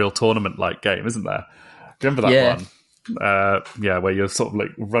Unreal Tournament game, isn't there? Do you remember that one? Where you're sort of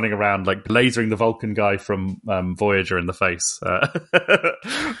running around lasering the Vulcan guy from Voyager in the face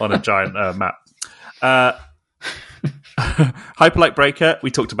on a giant map. Hyperlight Breaker,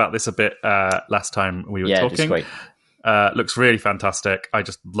 we talked about this a bit last time we were talking. It's great. Looks really fantastic. I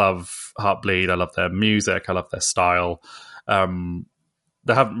just love Heartbleed. I love their music. I love their style.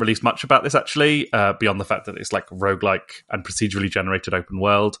 They haven't released much about this, actually, beyond the fact that it's roguelike and procedurally generated open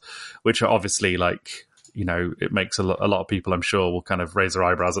world, which are obviously it makes a lot of people, I'm sure, will kind of raise their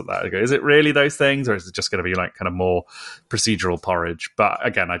eyebrows at that. Is it really those things, or is it just going to be kind of more procedural porridge? But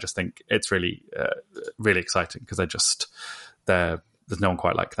again, I just think it's really, really exciting, because there's no one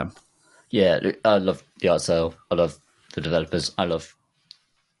quite like them. Yeah, I love the art style. I love the developers. I love,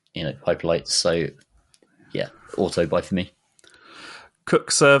 Hyperlight. So, yeah, auto buy for me.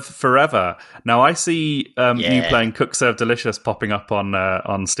 Cook Serve Forever. Now I see you playing Cook Serve Delicious popping up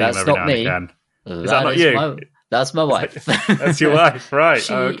on Steam every now and again. Is that not you? That's my wife. That's your wife, right?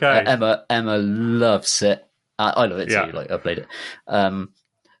 Okay. Emma loves it. I love it too. I played it.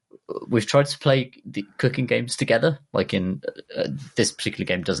 We've tried to play the cooking games together. In this particular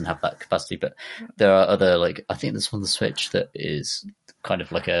game doesn't have that capacity, but there are other I think there's one on the Switch that is kind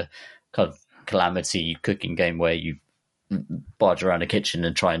of like a kind of calamity cooking game where you barge around a kitchen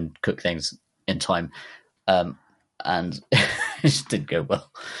and try and cook things in time, and it just didn't go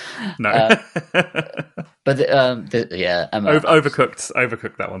well. No, but Emma,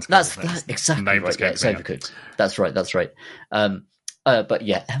 overcooked. That one's that's exactly right. Yeah, it's Overcooked. That's right. But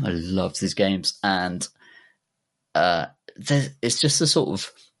yeah, Emma loves these games, and it's just a sort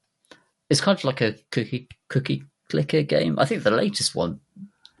of, it's kind of like a cookie clicker game. I think the latest one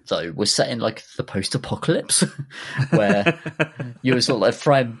though, was set in like the post-apocalypse, where you were sort of like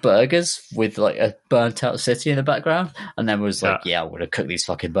frying burgers with like a burnt-out city in the background, and then was like, "Yeah, I want to cook these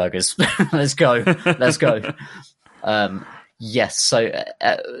fucking burgers. Let's go, let's go." Yes, so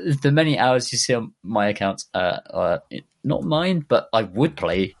the many hours you see on my account are not mine, but I would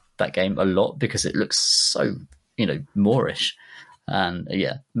play that game a lot because it looks so, Moorish, and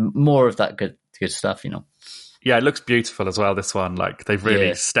more of that good stuff, Yeah, it looks beautiful as well, this one. Like, they've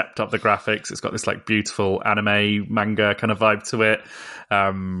really stepped up the graphics. It's got this, like, beautiful anime, manga kind of vibe to it.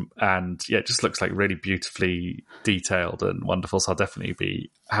 And, yeah, it just looks, like, really beautifully detailed and wonderful. So I'll definitely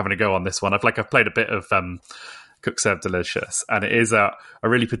be having a go on this one. I've played a bit of Cook Serve Delicious, and it is a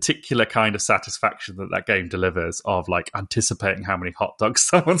really particular kind of satisfaction that game delivers of, like, anticipating how many hot dogs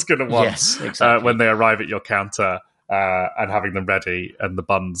someone's going to want exactly. when they arrive at your counter. And having them ready and the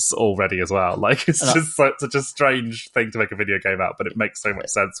buns all ready as well. Like, it's just such a strange thing to make a video game out, but it makes so much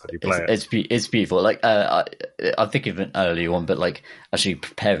sense when you play it. It's beautiful. Like, I'm thinking of an earlier one, but like actually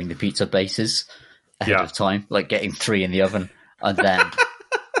preparing the pizza bases ahead of time, like getting 3 in the oven, and then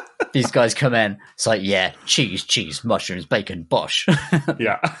these guys come in. It's like, cheese, mushrooms, bacon, bosh.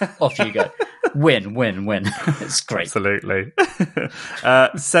 Yeah. Off you go. Win. It's great. Absolutely.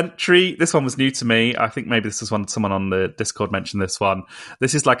 Sentry, this one was new to me. I think maybe this was someone on the Discord mentioned this one.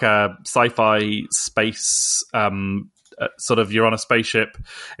 This is like a sci-fi space, sort of, you're on a spaceship.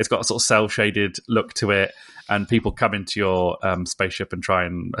 It's got a sort of cel-shaded look to it, and people come into your spaceship and try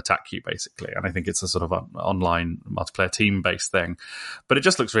and attack you, basically. And I think it's a sort of online multiplayer team-based thing. But it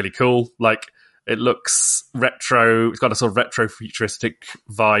just looks really cool. Like, it looks retro. It's got a sort of retro futuristic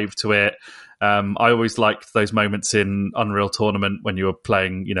vibe to it. I always liked those moments in Unreal Tournament when you were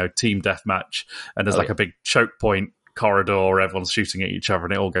playing, team deathmatch, and there's a big choke point corridor where everyone's shooting at each other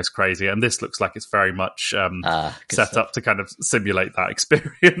and it all goes crazy. And this looks like it's very much set up to kind of simulate that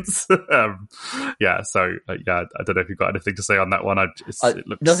experience. I don't know if you've got anything to say on that one. It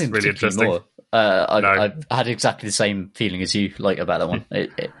looks really interesting. More. I had exactly the same feeling as you about that one.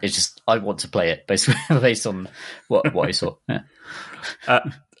 It's just, I want to play it based on what I saw.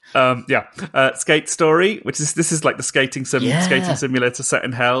 Skate Story, this is like the skating simulator set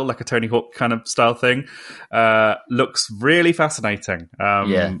in hell, like a Tony Hawk kind of style thing. Looks really fascinating.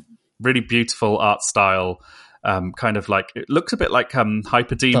 Really beautiful art style. Kind of like, it looks a bit like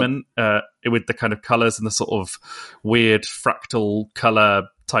Hyper Demon with the kind of colors and the sort of weird fractal color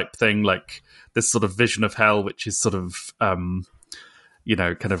type thing, like this sort of vision of hell, which is sort of kind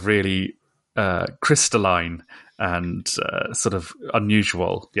of really crystalline and sort of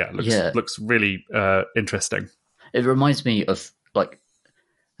unusual. Looks really interesting. It reminds me of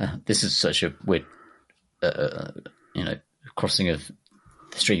this is such a weird crossing of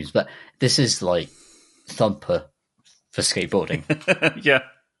the streams, but this is like Thumper for skateboarding.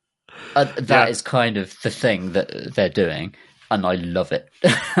 That is kind of the thing that they're doing, and I love it.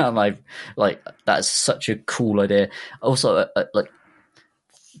 And that's such a cool idea. Also,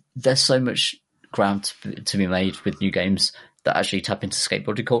 there's so much ground to be made with new games that actually tap into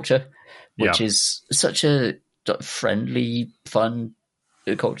skateboarding culture, which is such a friendly, fun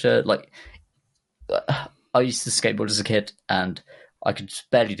culture. Like, I used to skateboard as a kid, and I could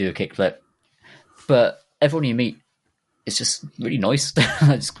barely do a kickflip, but everyone you meet is just really nice.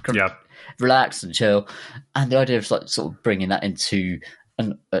 Just relax and chill, and the idea of sort of bringing that into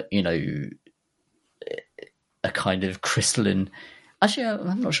a kind of crystalline. Actually,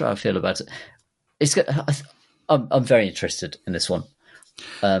 I'm not sure how I feel about it. I'm very interested in this one.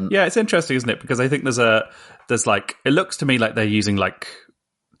 It's interesting, isn't it? Because I think there's like, it looks to me like they're using like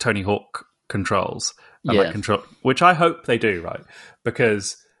Tony Hawk controls and control, which I hope they do, right?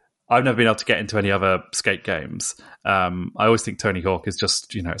 Because I've never been able to get into any other skate games. I always think Tony Hawk is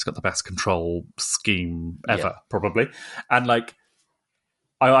just, it's got the best control scheme ever, probably. And like,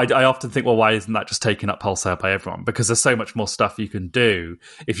 I often think, well, why isn't that just taken up wholesale by everyone? Because there's so much more stuff you can do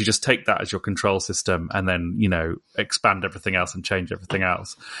if you just take that as your control system and then, expand everything else and change everything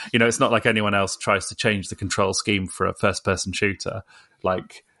else. It's not like anyone else tries to change the control scheme for a first-person shooter.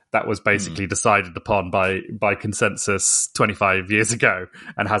 Like, that was basically decided upon by consensus 25 years ago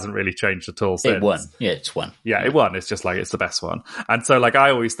and hasn't really changed at all since. It won. Yeah, it's won. Yeah, it won. It's just like, it's the best one. And so, like, I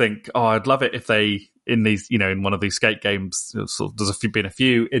always think, I'd love it if they, in these, in one of these skate games, there's been a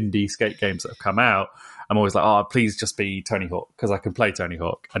few indie skate games that have come out. I'm always like, please just be Tony Hawk, because I can play Tony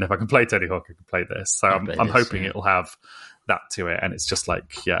Hawk. And if I can play Tony Hawk, I can play this. So I'm hoping it'll have that to it. And it's just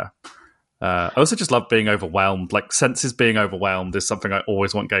like, I also just love being overwhelmed. Like, senses being overwhelmed is something I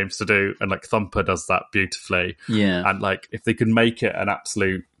always want games to do, and like Thumper does that beautifully. Yeah, and like, if they can make it an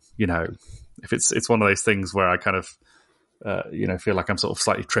absolute, if it's one of those things where I kind of feel like I'm sort of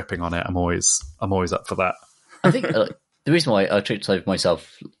slightly tripping on it, I'm always up for that. I think the reason why I tripped over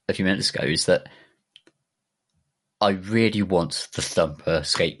myself a few minutes ago is that I really want the Thumper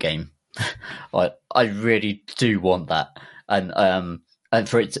skate game. I really do want that, and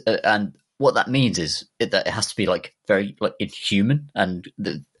for it, and what that means is that it has to be like very like inhuman, and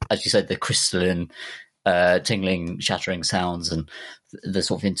as you said, the crystalline, tingling, shattering sounds, and the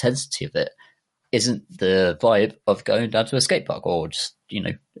sort of intensity of it isn't the vibe of going down to a skate park or just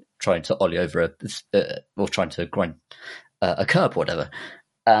trying to ollie over or trying to grind a curb, or whatever.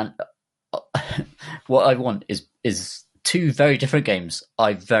 And what I want is two very different games.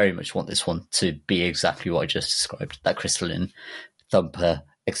 I very much want this one to be exactly what I just described, that crystalline Thumper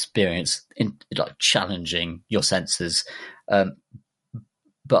experience, in like challenging your senses. But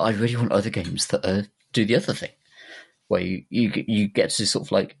I really want other games that do the other thing, where you get to sort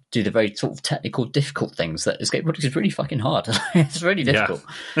of like do the very sort of technical, difficult things that skateboarding is really fucking hard. It's really difficult.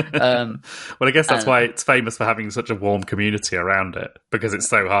 Well, I guess that's why it's famous for having such a warm community around it, because it's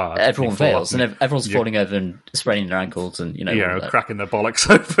so hard. Everyone fails, and everyone's falling over and spraining their ankles, and cracking their bollocks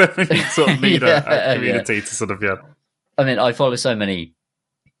open. You sort of need a community to sort of I mean, I follow so many.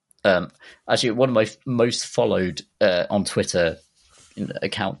 Actually, one of my most followed on Twitter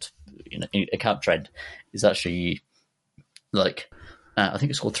account trend is actually like I think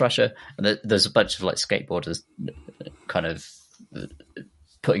it's called Thrasher, and there's a bunch of like skateboarders kind of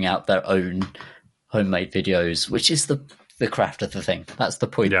putting out their own homemade videos, which is the craft of the thing. That's the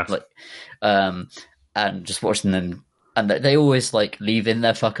point. Yeah. Like, and just watching them, and they always like leave in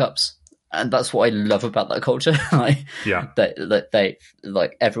their fuck ups. And that's what I love about that culture. They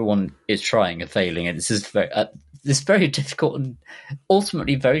like everyone is trying and failing, and this is this very difficult and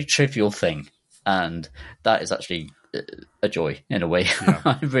ultimately very trivial thing, and that is actually a joy in a way. Yeah.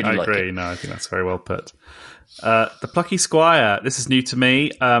 I really like agree. it. No, I think that's very well put. The Plucky Squire. This is new to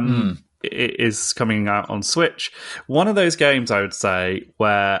me. It is coming out on Switch. One of those games, I would say,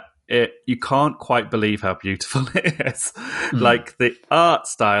 where you can't quite believe how beautiful it is. Like the art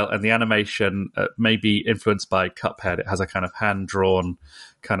style and the animation may be influenced by Cuphead. It has a kind of hand-drawn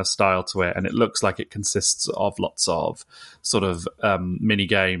kind of style to it, and it looks like it consists of lots of sort of mini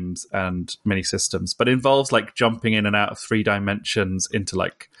games and mini systems, but involves like jumping in and out of 3 dimensions into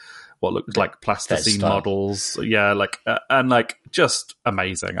like what looks like plasticine models. Yeah, and like just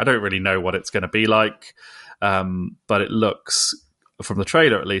amazing. I don't really know what it's going to be like, but it looks, from the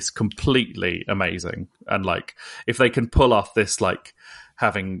trailer at least, completely amazing. And like if they can pull off this, like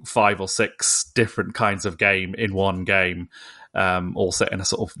having 5 or 6 different kinds of game in one game, all set in a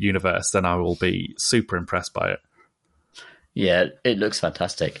sort of universe, then I will be super impressed by it. Yeah, it looks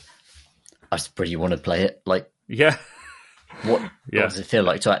fantastic. I just really want to play it. Like, what does it feel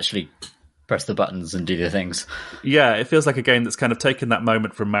like to actually press the buttons and do the things? Yeah, it feels like a game that's kind of taken that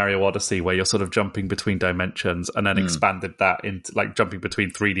moment from Mario Odyssey where you're sort of jumping between dimensions, and then expanded that into like jumping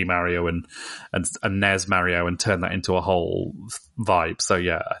between 3D Mario and NES Mario, and turned that into a whole vibe. So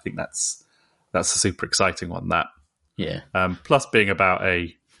yeah, I think that's a super exciting one. That plus being about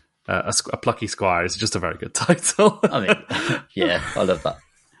a plucky squire is just a very good title. I mean, yeah, I love that.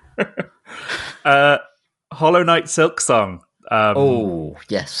 Hollow Knight Silksong. Oh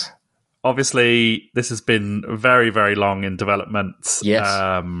yes. Obviously, this has been very, very long in development. Yes.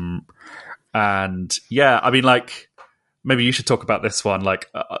 And yeah, I mean, like, maybe you should talk about this one.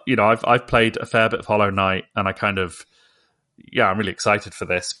 Like, I've played a fair bit of Hollow Knight, and I kind of, I'm really excited for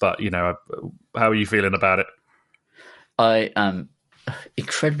this. But how are you feeling about it? I am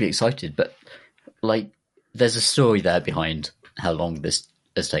incredibly excited, but like, there's a story there behind how long this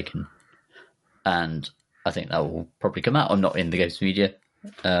has taken, and I think that will probably come out. I'm not in the games media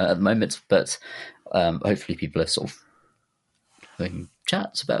at the moment, but hopefully people are sort of having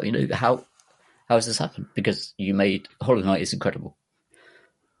chats about how has this happened, because you made Hollow Knight is incredible.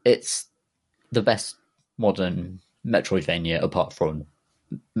 It's the best modern Metroidvania apart from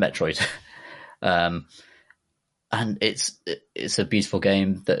Metroid. And it's a beautiful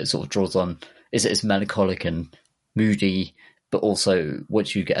game that sort of draws on. It's melancholic and moody, but also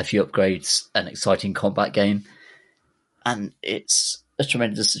once you get a few upgrades, an exciting combat game, and it's a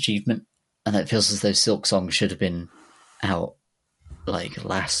tremendous achievement. And it feels as though Silksong should have been out like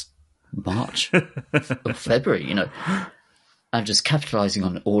last March or February, and just capitalizing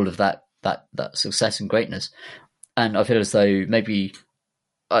on all of that success and greatness. And I feel as though maybe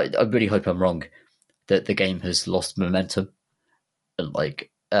I really hope I'm wrong, that the game has lost momentum,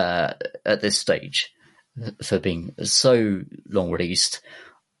 like at this stage, for being so long released.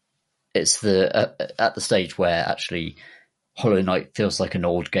 It's at the stage where actually Hollow Knight feels like an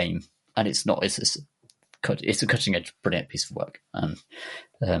old game, and it's not. It's it's a cutting edge, brilliant piece of work, and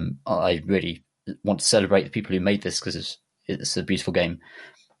I really want to celebrate the people who made this because it's a beautiful game.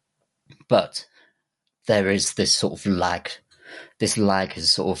 But there is this sort of lag. This lag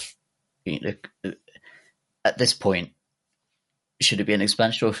is sort of, at this point, should it be an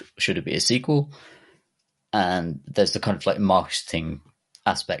expansion or should it be a sequel? And there's the kind of like marketing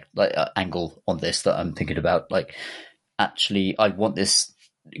aspect, like angle on this that I'm thinking about. Like, actually, I want this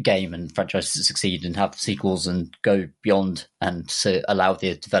game and franchise to succeed and have sequels and go beyond and to allow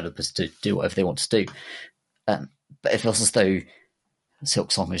the developers to do whatever they want to do. But it feels as though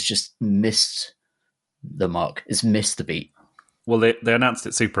Silksong has just missed the mark. It's missed the beat. Well, they announced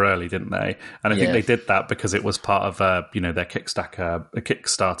it super early, didn't they? And I think they did that because it was part of their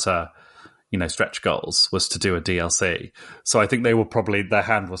Kickstarter, stretch goals was to do a DLC. So I think they were probably, their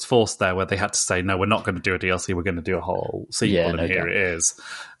hand was forced there where they had to say, no, we're not going to do a DLC. We're going to do a whole sequel, and here it is.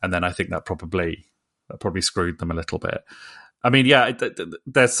 And then I think that probably screwed them a little bit. I mean,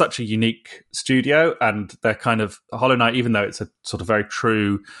 they're such a unique studio, and they're kind of Hollow Knight, even though it's a sort of very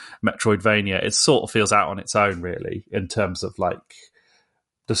true Metroidvania, it sort of feels out on its own, really, in terms of like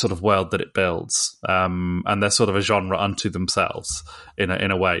the sort of world that it builds. And they're sort of a genre unto themselves in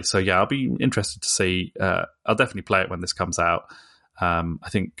a way. So yeah, I'll be interested to see. I'll definitely play it when this comes out. I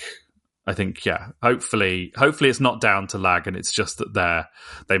think, hopefully it's not down to lag, and it's just that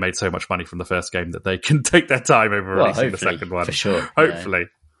they made so much money from the first game that they can take their time over releasing the second one. For sure. Hopefully.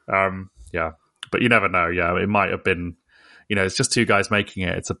 Yeah. But you never know. Yeah. It might have been, it's just two guys making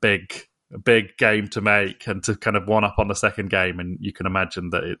it. It's a big game to make and to kind of one up on the second game. And you can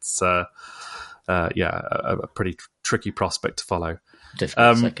imagine that it's, a pretty tricky prospect to follow.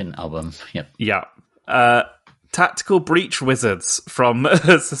 Difficult second album. Yep. Yeah. Tactical Breach Wizards from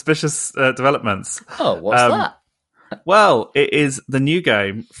Suspicious Developments. Oh, what's that? Well, it is the new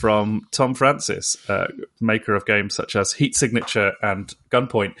game from Tom Francis, maker of games such as Heat Signature and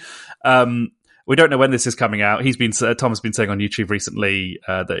Gunpoint. We don't know when this is coming out. Tom has been saying on YouTube recently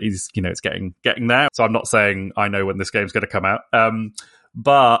that he's, it's getting there. So I'm not saying I know when this game's going to come out.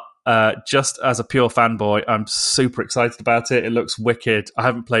 But just as a pure fanboy, I'm super excited about it. It looks wicked. I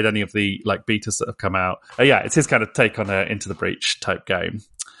haven't played any of the like betas that have come out. It's his kind of take on a Into the Breach type game.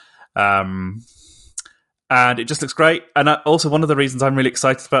 And it just looks great. And also one of the reasons I'm really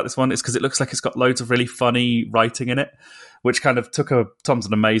excited about this one is because it looks like it's got loads of really funny writing in it, which kind of Tom's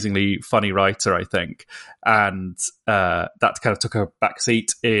an amazingly funny writer, I think. And that kind of took a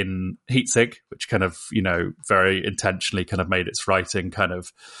backseat in Heatsig, which kind of, very intentionally kind of made its writing kind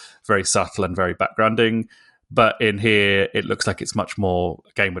of very subtle and very backgrounding. But in here, it looks like it's much more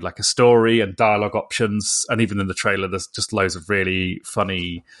a game with like a story and dialogue options. And even in the trailer, there's just loads of really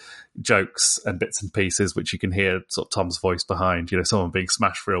funny jokes and bits and pieces, which you can hear sort of Tom's voice behind, someone being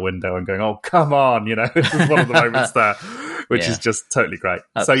smashed through a window and going, oh, come on, this is one of the moments there, which is just totally great.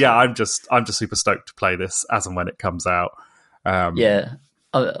 Absolutely. So yeah, I'm just super stoked to play this as and when it comes out. I'm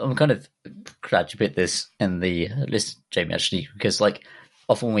kind of glad you put this in the list, Jamie, actually, because like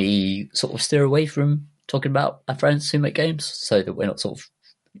often we sort of steer away from talking about our friends who make games so that we're not sort of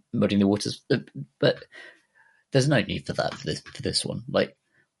muddying the waters, but there's no need for that for this one. Like,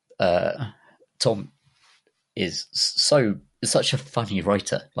 Tom is such a funny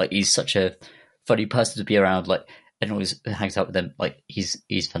writer. Like, he's such a funny person to be around. Like, anyone who hangs out with him, like, he's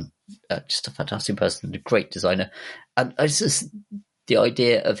just a fantastic person, a great designer. And it's just the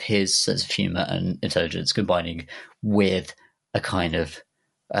idea of his sense of humor and intelligence combining with a kind of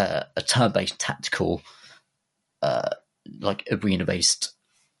a turn-based tactical, like arena-based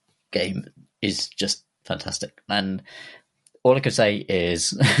game is just fantastic. And all I could say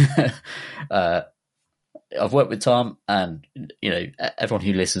is I've worked with Tom, and everyone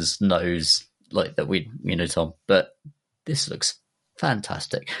who listens knows like that we know Tom, but this looks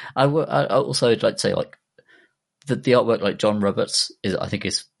fantastic. I also would like to say like the artwork, like John Roberts I think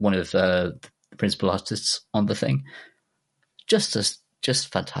is one of the principal artists on the thing.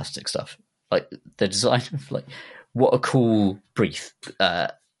 Just fantastic stuff. Like the design of like what a cool brief.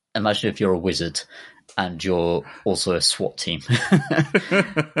 Imagine if you're a wizard and you're also a SWAT team.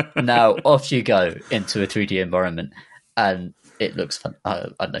 Now off you go into a 3D environment, and it looks fun. I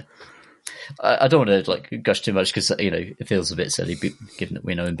don't know. I don't want to like gush too much because it feels a bit silly given that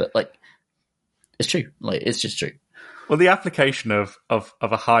we know him, but like it's true. Like it's just true. Well, the application of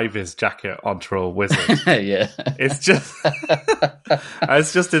a high-vis jacket onto a wizard, it's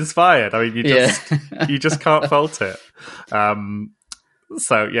just inspired. I mean, you just can't fault it.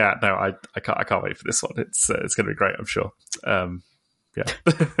 So yeah, no, I can't wait for this one. It's going to be great, I'm sure.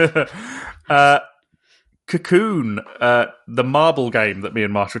 Cocoon, the marble game that me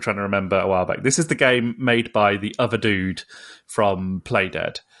and Marsh were trying to remember a while back. This is the game made by the other dude from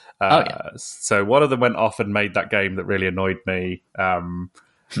Playdead. So one of them went off and made that game that really annoyed me.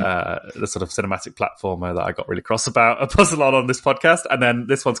 The sort of cinematic platformer that I got really cross about a puzzle on this podcast. And then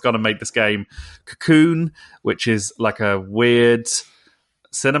this one's gone and made this game, Cocoon, which is like a weird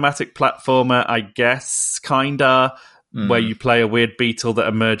cinematic platformer, I guess, kinda, where you play a weird beetle that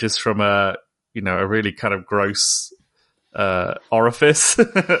emerges from a really kind of gross orifice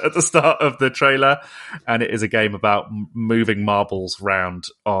at the start of the trailer, and it is a game about moving marbles round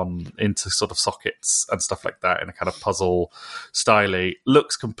into sort of sockets and stuff like that in a kind of puzzle style.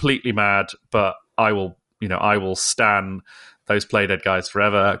 Looks completely mad, but I will stan those Playdead guys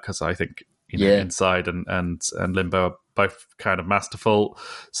forever, because I think Inside and Limbo are both kind of masterful.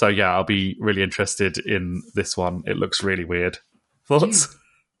 So yeah, I'll be really interested in this one. It looks really weird. Thoughts?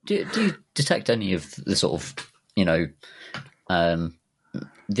 Do you detect any of the sort of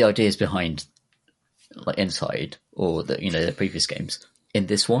the ideas behind like Inside or the previous games in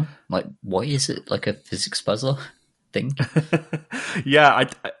this one? Like, why is it like a physics puzzle thing? Yeah,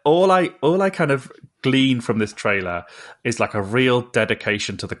 all I kind of glean from this trailer is like a real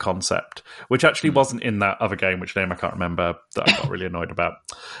dedication to the concept, which actually wasn't in that other game, which name I can't remember, that I got really annoyed about,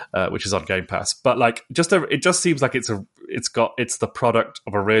 which is on Game Pass. But like, it just seems like it's the product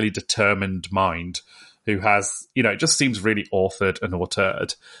of a really determined mind who has, it just seems really authored and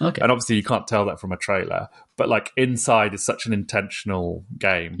auteured. Okay. And obviously you can't tell that from a trailer, but like Inside is such an intentional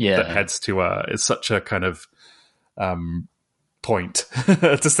game that heads to it's such a kind of point,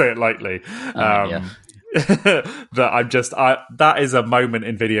 to say it lightly, that that is a moment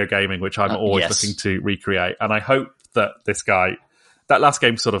in video gaming which I'm always looking to recreate. And I hope that that last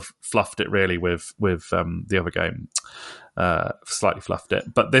game sort of fluffed it really with the other game, slightly fluffed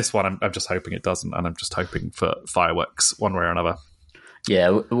it. But this one, I'm just hoping it doesn't, and I'm just hoping for fireworks one way or another.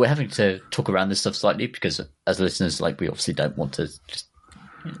 Yeah, we're having to talk around this stuff slightly because as listeners, like, we obviously don't want to just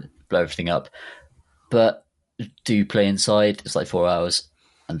blow everything up. But do play Inside. It's like 4 hours,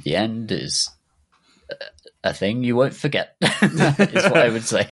 and the end is a thing you won't forget. Is what I would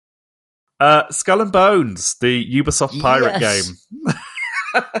say. Skull and Bones, the Ubisoft pirate game.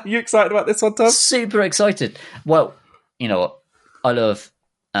 Are you excited about this one, Tom? Super excited. Well, you know what? I love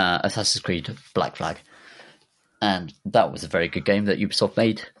Assassin's Creed Black Flag, and that was a very good game that Ubisoft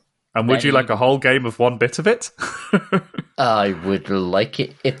made. And would you like a whole game of one bit of it? I would like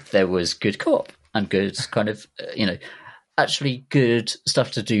it if there was good co-op and good kind of, actually good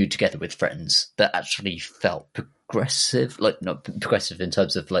stuff to do together with friends that actually felt progressive, like not progressive in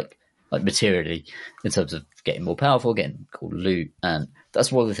terms of like materially, in terms of getting more powerful, getting cool loot. And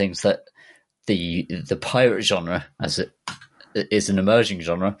that's one of the things that the pirate genre, as it is an emerging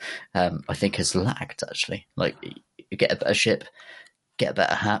genre, I think has lacked, actually. Like, you get a better ship, get a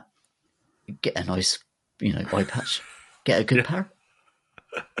better hat, get a nice, eye patch, get a good parrot.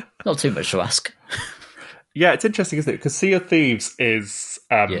 Not too much to ask. Yeah, it's interesting, isn't it? Because Sea of Thieves is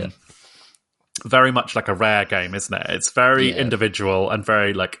very much like a Rare game, isn't it? It's very individual and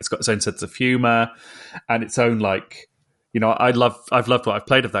very like, it's got its own sense of humor and its own like, I've loved what I've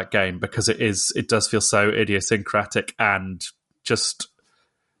played of that game because it does feel so idiosyncratic and just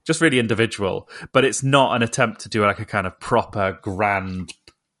really individual. But it's not an attempt to do like a kind of proper grand,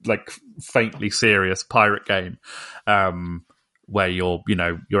 like faintly serious pirate game. Where you're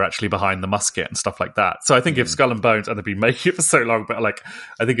actually behind the musket and stuff like that. So I think if Skull and Bones, and they've been making it for so long, but like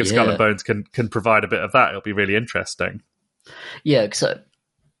I think if Skull and Bones can provide a bit of that, it'll be really interesting. Yeah, because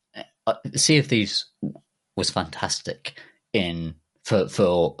Sea of Thieves was fantastic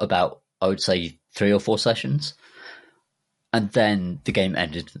for about, I would say, 3 or 4 sessions, and then the game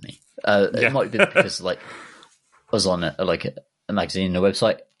ended for me. It might be because like I was on a magazine and a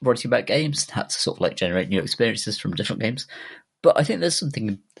website writing about games, had to sort of like generate new experiences from different games. But I think there's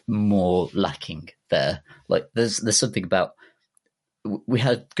something more lacking there. Like there's something about, we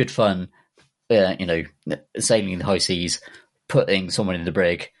had good fun, sailing in the high seas, putting someone in the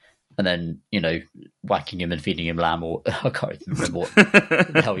brig, and then whacking him and feeding him lamb, or I can't even remember what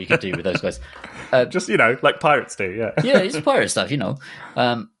the hell you can do with those guys. Just like pirates do, yeah. Yeah, it's pirate stuff,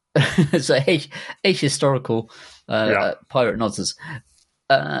 It's a historical pirate nonsense.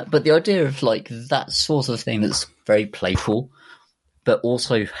 But the idea of like that sort of thing that's very playful, but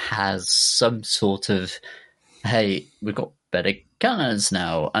also has some sort of, hey, we've got better cannons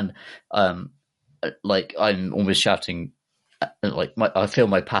now, and like I'm almost shouting, like I feel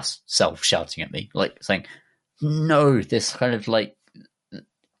my past self shouting at me, like saying, no, this kind of like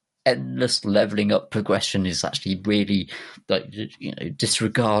endless leveling up progression is actually really like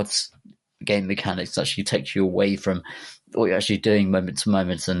disregards game mechanics actually takes you away from what you're actually doing moment to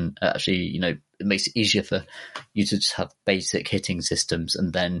moment, and actually, it makes it easier for you to just have basic hitting systems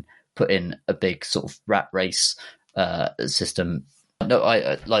and then put in a big sort of rat race system. No,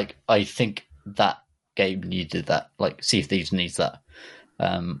 I think that game needed that. Like, Sea of Thieves needs that.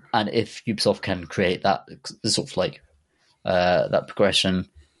 And if Ubisoft can create that sort of like that progression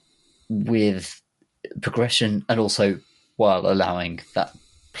and also while allowing that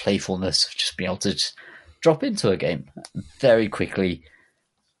playfulness of just being able to just drop into a game very quickly,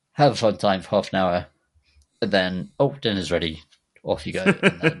 have a fun time for half an hour, and then dinner's ready, off you go,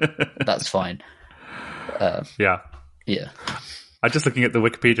 and then that's fine. Yeah. I'm just looking at the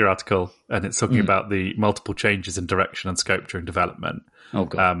Wikipedia article, and it's talking about the multiple changes in direction and scope during development. Oh,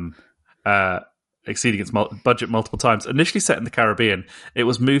 God. Exceeding its budget multiple times. Initially set in the Caribbean, it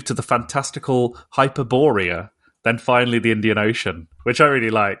was moved to the fantastical Hyperborea, then finally the Indian Ocean, which I really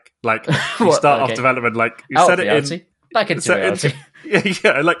like. Like, you start off development, like, you set it in... Back into reality.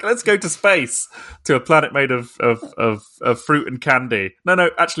 Yeah, like, let's go to space, to a planet made of fruit and candy. No,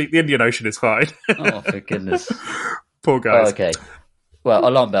 actually, the Indian Ocean is fine. Oh, for goodness. Poor guys. Okay. Well,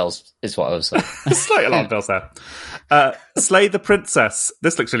 alarm bells is what I was saying. Slight alarm bells there. Slay the Princess.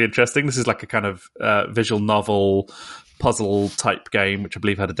 This looks really interesting. This is like a kind of visual novel puzzle type game, which I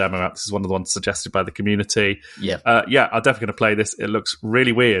believe had a demo out. This is one of the ones suggested by the community. Yeah. I'm definitely going to play this. It looks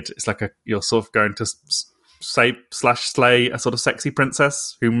really weird. It's like you're sort of going to slay a sort of sexy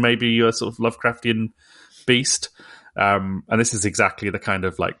princess who may be a sort of Lovecraftian beast. And this is exactly the kind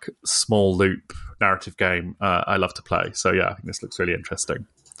of like small loop narrative game I love to play. So I think this looks really interesting.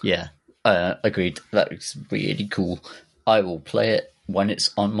 Yeah, agreed. That looks really cool. I will play it when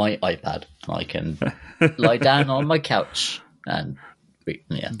it's on my iPad. I can lie down on my couch and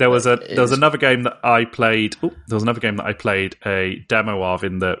There was another game that I played. There was another game that I played a demo of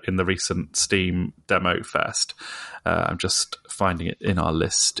in the recent Steam Demo Fest. I'm just finding it in our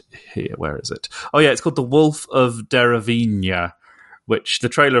list here. Where is it? Oh yeah, it's called The Wolf of Deravinia, which the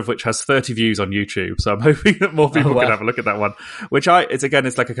trailer of which has 30 views on YouTube. So I'm hoping that more people can have a look at that one. Which it's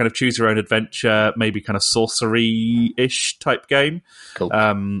like a kind of choose your own adventure, maybe kind of sorcery-ish type game. Cool.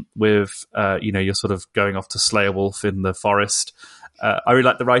 With you're sort of going off to slay a wolf in the forest. I really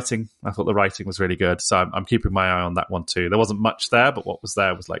liked the writing. I thought the writing was really good. So I'm keeping my eye on that one too. There wasn't much there, but what was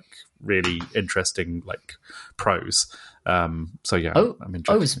there was like really interesting, like prose. I'm interested.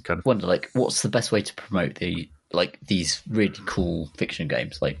 I was wondering, like, what's the best way to promote these really cool fiction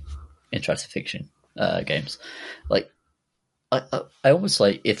games, like interactive fiction games? Like, I almost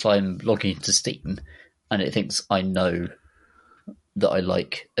like if I'm logging into Steam and it thinks I know that I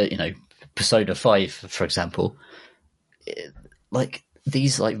like, Persona 5, for example. Like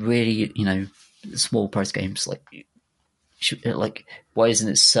these, like really, small price games, like why isn't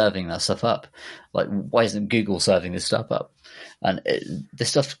it serving that stuff up? Like, why isn't Google serving this stuff up? And this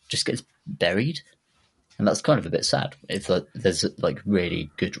stuff just gets buried, and that's kind of a bit sad. It's like there's like really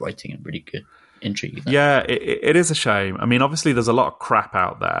good writing and really good intrigue. Yeah, it is a shame. I mean, obviously, there's a lot of crap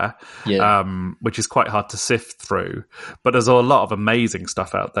out there, which is quite hard to sift through. But there's a lot of amazing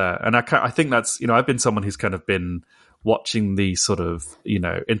stuff out there, and I think that's I've been someone who's kind of been watching the sort of,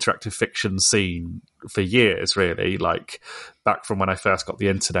 interactive fiction scene for years, really. Like back from when I first got the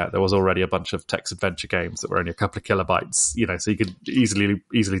internet, there was already a bunch of text adventure games that were only a couple of kilobytes, so you could easily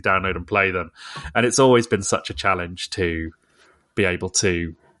download and play them. And it's always been such a challenge to be able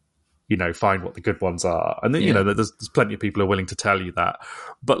to, find what the good ones are. And then, there's plenty of people who are willing to tell you that.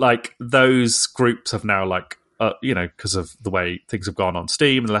 But like those groups have now because of the way things have gone on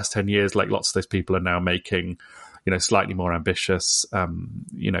Steam in the last 10 years, like lots of those people are now making slightly more ambitious,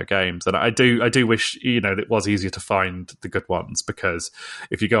 games. And I do wish, it was easier to find the good ones, because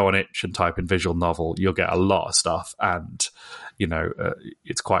if you go on itch and type in visual novel, you'll get a lot of stuff, and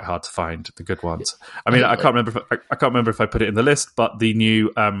it's quite hard to find the good ones. I mean, I can't remember if I put it in the list, but the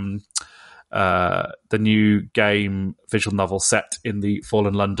new game visual novel set in the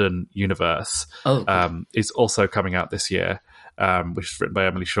Fallen London universe is also coming out this year. Which is written by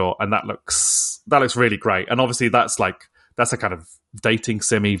Emily Shaw, and that looks really great. And obviously, that's a kind of dating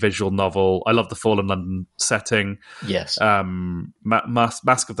simi visual novel. I love the Fallen London setting. Yes.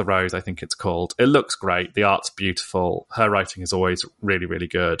 Mask of the Rose, I think it's called. It looks great. The art's beautiful. Her writing is always really, really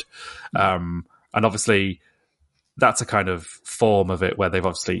good. And obviously, that's a kind of form of it where they've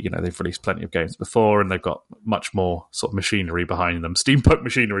obviously, they've released plenty of games before, and they've got much more sort of machinery behind them, steampunk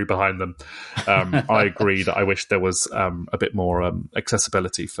machinery behind them. I agree that I wish there was a bit more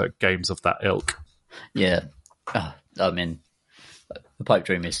accessibility for games of that ilk. Yeah. I mean, the pipe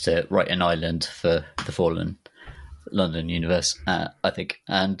dream is to write an island for the Fallen London universe, I think.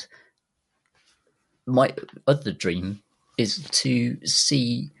 And my other dream is to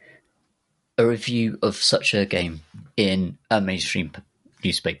see a review of such a game in a mainstream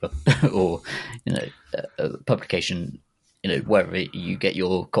newspaper or a publication, wherever you get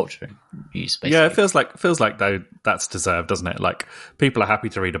your culture news. Basically. Yeah, it feels like though that's deserved, doesn't it? Like people are happy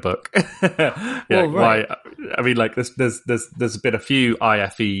to read a book. Yeah, well, right. Why? I mean, like there's been a few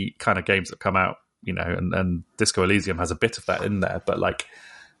IFE kind of games that come out, and Disco Elysium has a bit of that in there, but like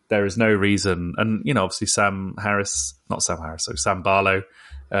there is no reason. And obviously Sam Barlow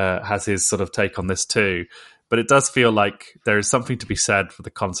has his sort of take on this too. But it does feel like there is something to be said for the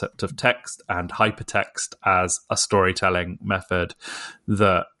concept of text and hypertext as a storytelling method,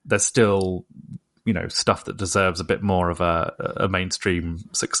 that there's still, stuff that deserves a bit more of a mainstream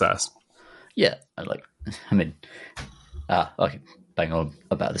success. Yeah, I can bang on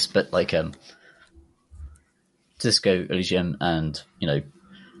about this, but like Disco Elysium and,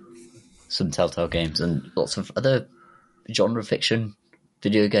 some Telltale games and lots of other genre fiction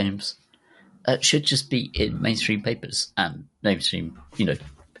video games should just be in mainstream papers and mainstream, yeah.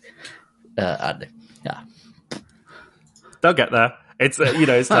 They'll get there. It's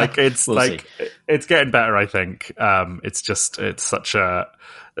it's like we'll it's getting better. I think it's such a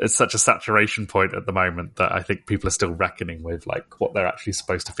saturation point at the moment that I think people are still reckoning with like what they're actually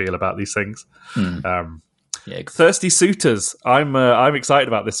supposed to feel about these things. Yeah, Thirsty Suitors. I'm excited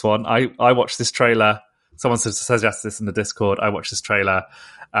about this one. I watched this trailer. Someone suggested this in the Discord. I watched this trailer.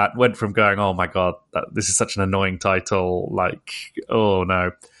 Went from going, oh my god, this is such an annoying title, like, oh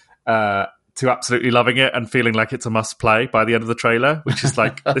no, to absolutely loving it and feeling like it's a must play by the end of the trailer, which is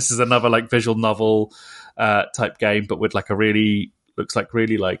like, this is another like visual novel type game, but with like a really, looks like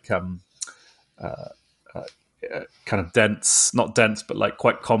really like kind of not dense, but like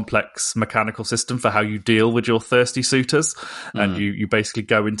quite complex mechanical system for how you deal with your thirsty suitors. And you basically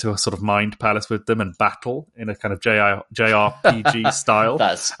go into a sort of mind palace with them and battle in a kind of JRPG style.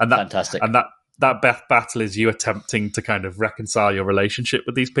 That's fantastic. And that battle is you attempting to kind of reconcile your relationship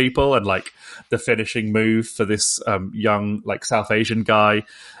with these people. And like the finishing move for this young like South Asian guy,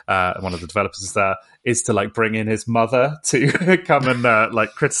 one of the developers is there, is to like bring in his mother to come and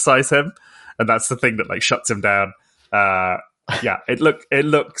like criticize him. And that's the thing that like shuts him down. Yeah, it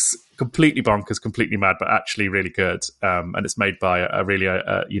looks completely bonkers, completely mad, but actually really good. And it's made by a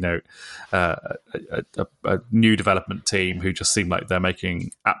new development team who just seem like they're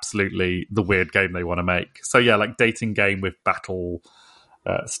making absolutely the weird game they want to make. So yeah, like dating game with battle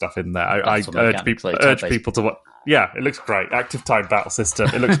stuff in there. I urge people to watch. Yeah, it looks great. Active time battle system.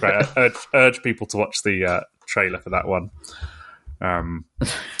 It looks great. I urge people to watch the trailer for that one.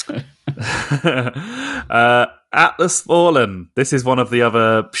 Atlas Fallen. This is one of the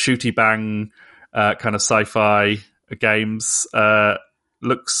other shooty bang kind of sci-fi games.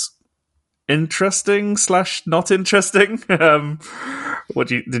 Looks interesting / not interesting.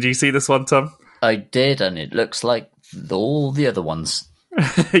 Did you see this one, Tom? I did, and it looks like all the other ones.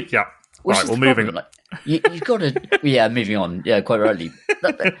 Yeah. Right, well, moving on. Like, you've got to, yeah, moving on. Yeah, quite rightly.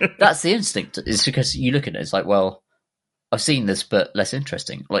 That's the instinct. It's because you look at it, it's like, well, I've seen this, but less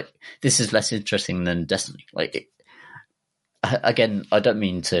interesting. Like, this is less interesting than Destiny. Like, again, I don't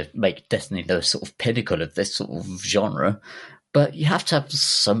mean to make Destiny the sort of pinnacle of this sort of genre, but you have to have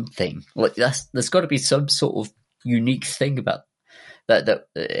something. Like, there's got to be some sort of unique thing about that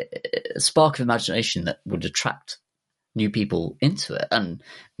spark of imagination that would attract new people into it. And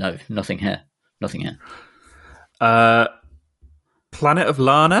no, nothing here. Nothing here. Planet of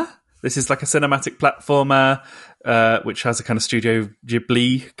Lana. This is like a cinematic platformer, which has a kind of Studio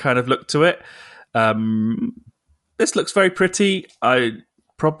Ghibli kind of look to it. This looks very pretty. I'm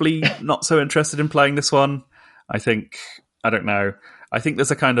probably not so interested in playing this one. I don't know. I think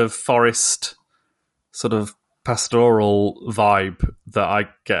there's a kind of forest sort of pastoral vibe that I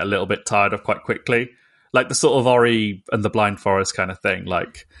get a little bit tired of quite quickly. Like the sort of Ori and the Blind Forest kind of thing.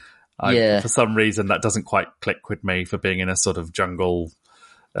 Like, for some reason, that doesn't quite click with me for being in a sort of jungle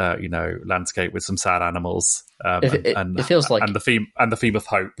landscape with some sad animals. It feels like, and the theme of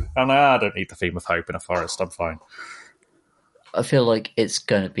hope. And I don't need the theme of hope in a forest. I'm fine. I feel like it's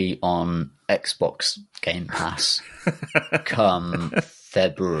going to be on Xbox Game Pass come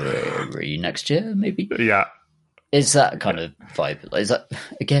February next year, maybe. Yeah. Is that kind of vibe? Is that,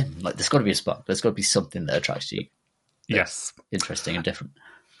 again, like, there's got to be a spark. There's got to be something that attracts you. Yes. Interesting and different.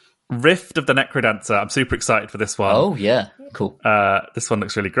 Rift of the Necrodancer. I'm super excited for this one. Oh, yeah. Cool. This one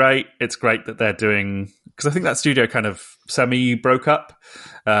looks really great. It's great that they're doing... Because I think that studio kind of semi-broke up,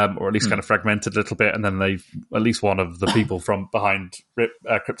 or at least kind of fragmented a little bit, and then at least one of the people from behind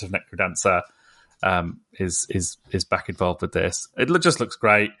Crypt of Necrodancer is back involved with this. It just looks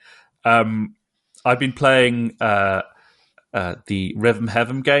great. I've been playing the Rhythm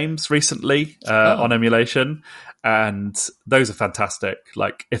Heaven games recently on emulation, and those are fantastic.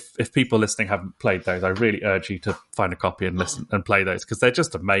 Like, if people listening haven't played those, I really urge you to find a copy and listen and play those, because they're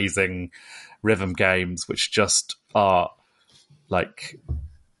just amazing rhythm games, which just are like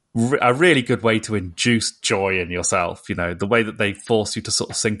a really good way to induce joy in yourself. You know, the way that they force you to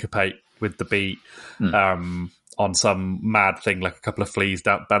sort of syncopate with the beat on some mad thing, like a couple of fleas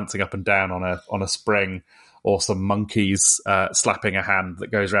bouncing up and down on a spring, or some monkeys slapping a hand that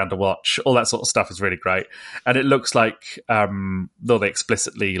goes around a watch. All that sort of stuff is really great. And it looks like, though they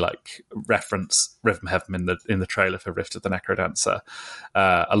explicitly like reference Rhythm Heaven in the trailer for Rift of the Necrodancer,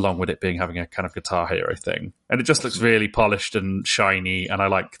 along with it having a kind of Guitar Hero thing. And it just looks really polished and shiny, and I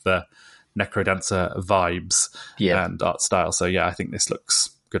like the Necrodancer vibes and art style. So yeah, I think this looks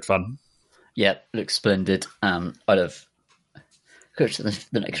good fun. Yeah, looks splendid. I love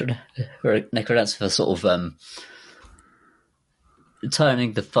the Necrodancer for sort of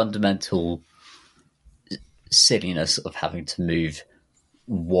turning the fundamental silliness of having to move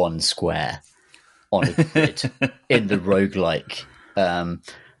one square on a grid in the roguelike, and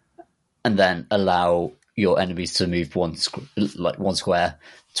then allow your enemies to move one square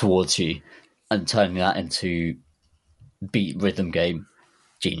towards you, and turning that into beat rhythm game.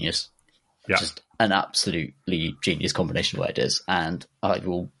 Genius. Yeah. Just an absolutely genius combination of ideas, and I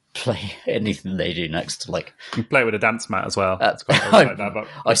will play anything they do next. Like, you play with a dance mat as well.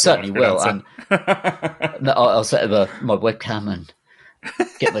 I certainly will, and I'll set up my webcam and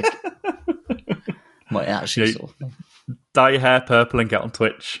get my actually sort of dye your hair purple and get on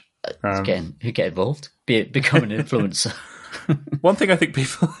Twitch. Again, who get involved? Become an influencer. One thing I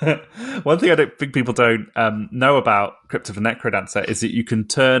don't think people don't know about Crypt of the Necrodancer is that you can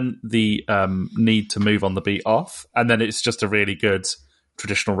turn the need to move on the beat off, and then it's just a really good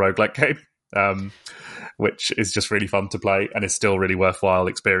traditional roguelike game, which is just really fun to play and is still really worthwhile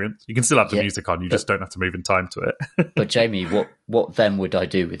experience. You can still have the music on, you just don't have to move in time to it. But Jamie, what then would I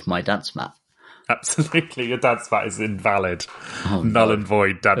do with my dance mat? Absolutely, your dance mat is invalid. Null and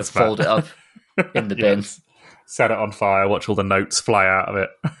void dance mat. Fold it up in the bin. Yes. Set it on fire, watch all the notes fly out of it.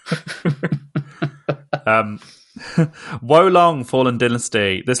 Wolong Fallen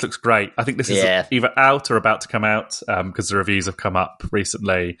Dynasty. This looks great. I think this is either out or about to come out, because the reviews have come up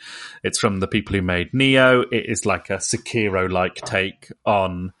recently. It's from the people who made Neo. It is like a Sekiro-like take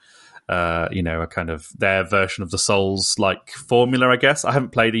on, a kind of their version of the Souls-like formula, I guess. I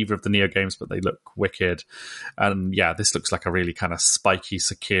haven't played either of the Neo games, but they look wicked. And yeah, this looks like a really kind of spiky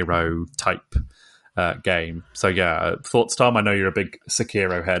Sekiro-type game. So yeah, thoughts, Tom? I know you're a big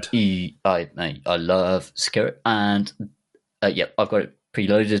Sekiro head. I love Sekiro, and I've got it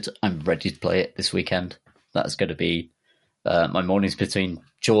preloaded. I'm ready to play it this weekend. That's going to be my mornings between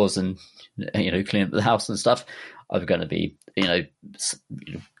chores and cleaning up the house and stuff. I'm going to be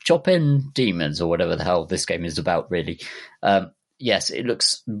chopping demons or whatever the hell this game is about. Really, yes, it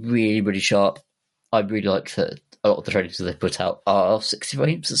looks really, really sharp. I really like that. A lot of the trailers they put out are 60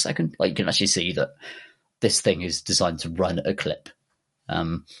 frames a second. Like, you can actually see that this thing is designed to run at a clip.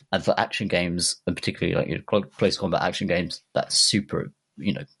 And for action games, and particularly like close combat action games, that's super,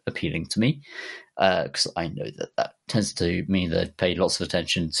 appealing to me. Because I know that tends to mean they pay lots of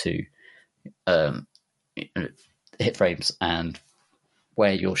attention to hit frames and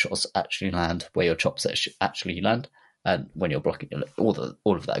where your shots actually land, where your chops actually land, and when you're blocking all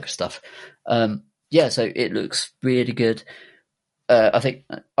of that good stuff. So it looks really good. I think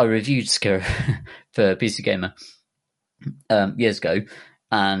I reviewed Sekiro for PC Gamer years ago,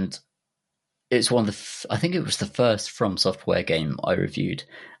 and it's one of I think it was the first From Software game I reviewed,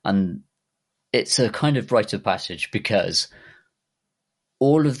 and it's a kind of rite of passage because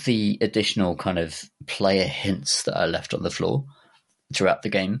all of the additional kind of player hints that are left on the floor throughout the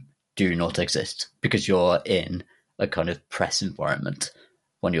game do not exist because you're in a kind of press environment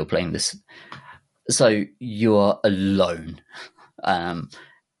when you're playing this. So you are alone, and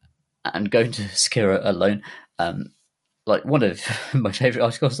going to Sekiro alone. Like one of my favorite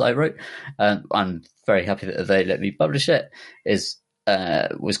articles I wrote, I'm very happy that they let me publish it.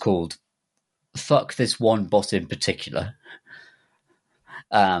 Was called "Fuck This One Boss in Particular,"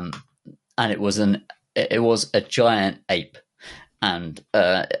 and it was a giant ape, and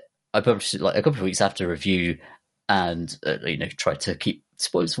I published it like a couple of weeks after review, and tried to keep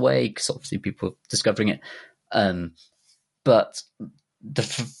spoilers away because obviously people are discovering it. But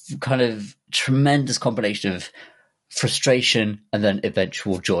the kind of tremendous combination of frustration and then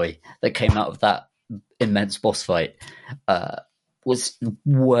eventual joy that came out of that immense boss fight was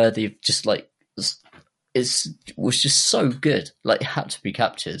worthy of just like was just so good. Like, it had to be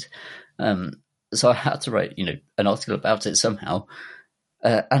captured. so I had to write, an article about it somehow.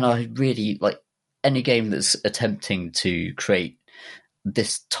 And I really like any game that's attempting to create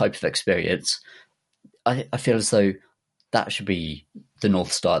this type of experience. I feel as though that should be the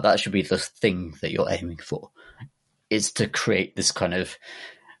North Star. That should be the thing that you're aiming for, is to create this kind of,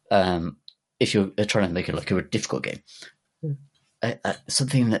 if you're trying to make it like a difficult game,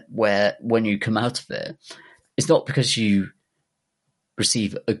 something that where when you come out of it, it's not because you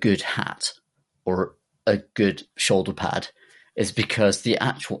receive a good hat or a good shoulder pad. It's because the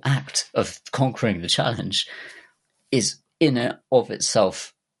actual act of conquering the challenge is in and of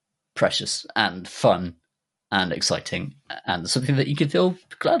itself precious and fun and exciting and something that you can feel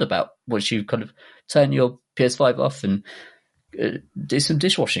glad about once you kind of turn your PS5 off and do some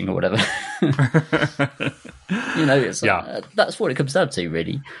dishwashing or whatever. It's that's what it comes down to,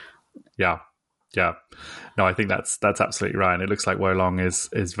 really. Yeah. No, I think that's absolutely right. And it looks like Wolong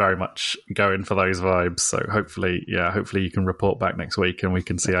is very much going for those vibes. So hopefully you can report back next week and we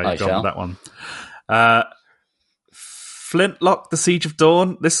can see how you've gone with that one. Flintlock, The Siege of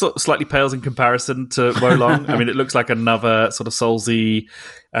Dawn. This sort of slightly pales in comparison to Wolong. I mean, it looks like another sort of Soulsy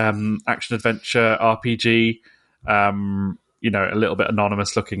action-adventure RPG. A little bit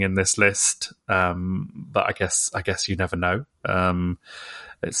anonymous looking in this list. But I guess you never know.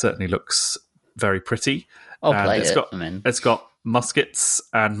 It certainly looks very pretty. I'll play it. It's got muskets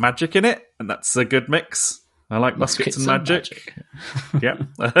and magic in it, and that's a good mix. I like muskets and magic. Yeah,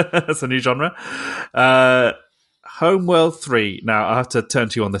 that's a new genre. Homeworld 3. Now, I have to turn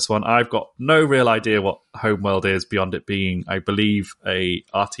to you on this one. I've got no real idea what Homeworld is beyond it being, I believe, a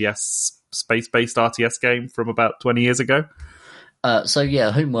RTS, space-based RTS game from about 20 years ago.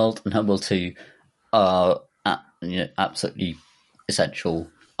 Homeworld and Homeworld 2 are absolutely essential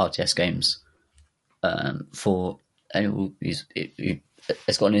RTS games for anyone who's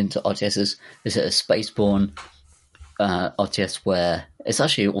gotten into RTSs. It's a spaceborne RTS where it's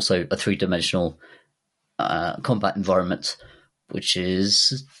actually also a three-dimensional combat environment, which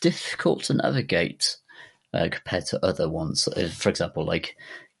is difficult to navigate compared to other ones. For example, like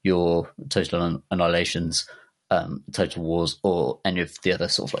your Total Annihilations, Total Wars, or any of the other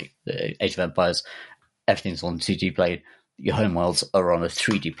sort of like the Age of Empires. Everything's on 2D plane. Your homeworlds are on a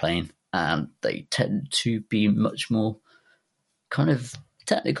 3D plane, and they tend to be much more kind of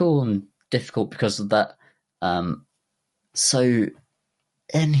technical and difficult because of that. So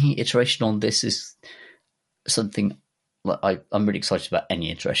any iteration on this is something like I'm really excited about.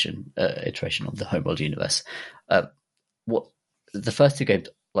 Any iteration of the Homeworld universe. What the first two games,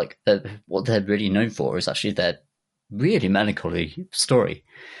 like what they're really known for is actually their really melancholy story,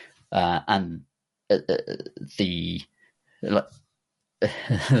 and the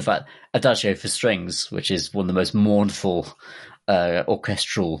fact Adagio for strings, which is one of the most mournful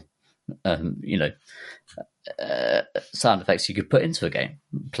orchestral sound effects you could put into a game,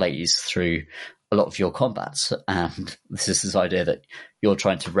 plays through a lot of your combats. And this is this idea that you're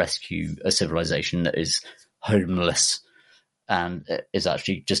trying to rescue a civilization that is homeless and is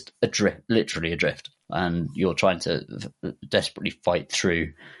actually just literally adrift, and you're trying to desperately fight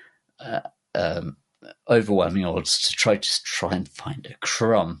through overwhelming odds to try and find a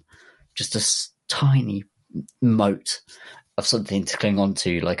crumb, just a tiny mote of something to cling on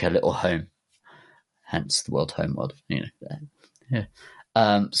to, like a little home. Hence the word Homeworld.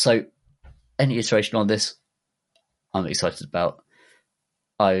 So any iteration on this, I'm excited about.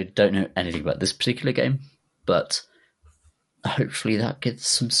 I don't know anything about this particular game, but hopefully that gives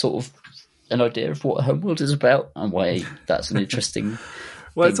some sort of an idea of what Homeworld is about and why that's an interesting.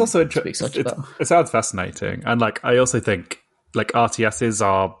 Well, it's also interesting. It sounds fascinating, and like I also think like RTSs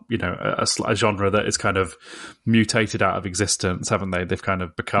are a genre that is kind of mutated out of existence, haven't they? They've kind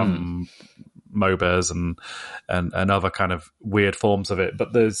of become MOBAs and other kind of weird forms of it.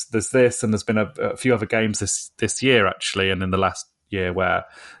 But there's this, and there's been a few other games this year actually, and in the last year where it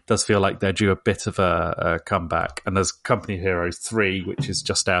does feel like they're due a bit of a comeback. And there's Company Heroes 3, which is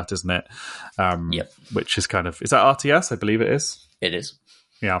just out, isn't it? Yep. Which is kind of, is that RTS? I believe it is. It is.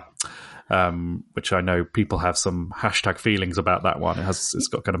 Yeah. Which I know people have some hashtag feelings about that one. It's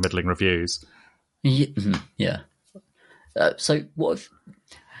got kind of middling reviews. Yeah. So what if,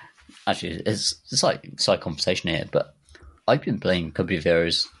 actually, it's a side conversation here, but I've been playing Company of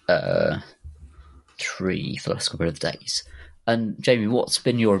Heroes 3 for the last couple of days. And Jamie, what's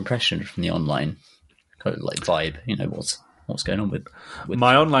been your impression from the online kind of like vibe? What's going on with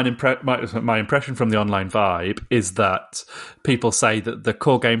my online my impression from the online vibe is that people say that the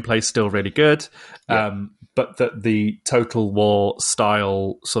core gameplay is still really good, but that the Total War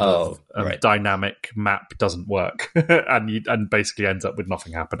style sort of dynamic map doesn't work, and basically ends up with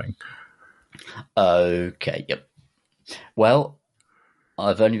nothing happening. Okay, yep. Well,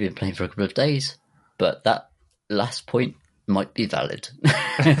 I've only been playing for a couple of days, but that last point might be valid.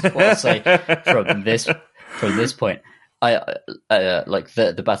 What I'll say from this point, I like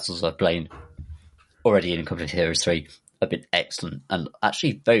the battles I've played already in Company of Heroes 3 have been excellent and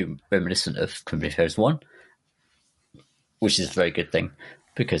actually very reminiscent of Company of Heroes 1, which is a very good thing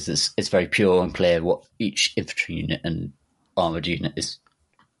because it's very pure and clear what each infantry unit and armored unit is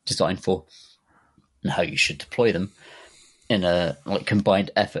designed for and how you should deploy them in a combined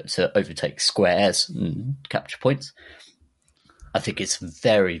effort to overtake squares and capture points. I think it's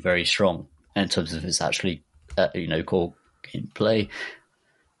very, very strong in terms of its actually core gameplay.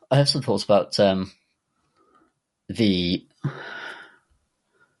 I have some thoughts about the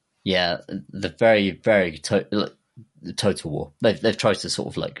very, very the Total War. They've tried to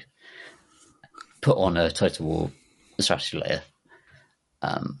sort of put on a Total War strategy layer,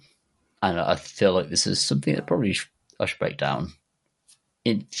 and I feel like this is something that probably I should break down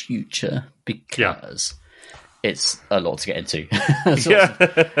in future because it's a lot to get into.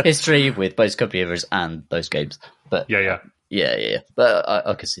 History with both Company Heroes and those games, but yeah. But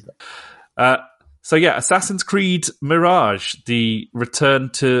I can see that. So yeah, Assassin's Creed Mirage, the return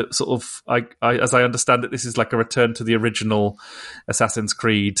to sort of, as I understand it, this is like a return to the original Assassin's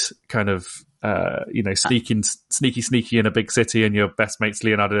Creed kind of, sneaky in a big city and your best mate's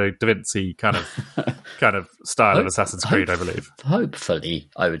Leonardo da Vinci kind of style of Assassin's Creed, I believe. Hopefully,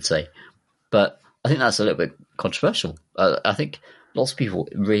 I would say, but I think that's a little bit controversial. I think lots of people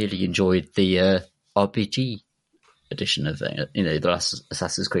really enjoyed the RPG edition of the last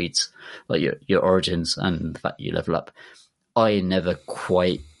Assassin's Creeds, like your Origins and the fact you level up. I never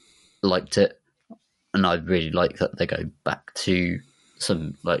quite liked it, and I really like that they go back to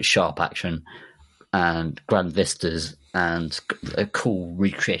some sharp action and grand vistas and cool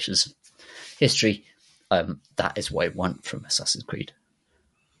recreations of history. That is what I want from Assassin's Creed.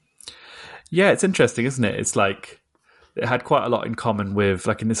 Yeah, it's interesting, isn't it? It's like it had quite a lot in common with,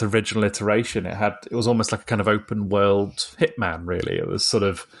 in this original iteration, it was almost like a kind of open world Hitman, really. It was sort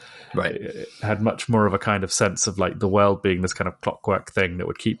of, it had much more of a kind of sense of the world being this kind of clockwork thing that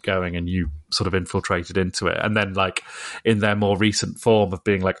would keep going and you sort of infiltrated into it. And then in their more recent form of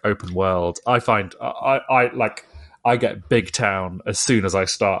being open world, I find I get big town as soon as I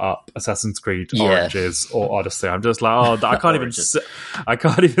start up Assassin's Creed Origins or Odyssey. I'm just I can't even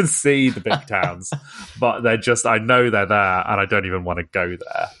see the big towns, but they're just, I know they're there and I don't even want to go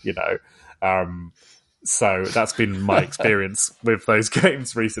there, so that's been my experience with those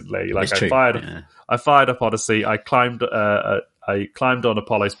games recently. I fired up Odyssey. I climbed on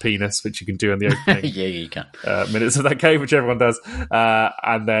Apollo's penis, which you can do in the opening. Yeah, you can. Minutes of that game, which everyone does,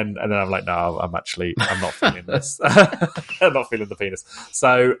 and then I'm like, no, I'm not feeling this. I'm not feeling the penis.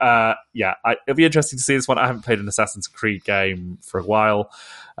 So it'll be interesting to see this one. I haven't played an Assassin's Creed game for a while.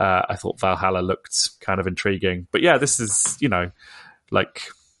 I thought Valhalla looked kind of intriguing, but this is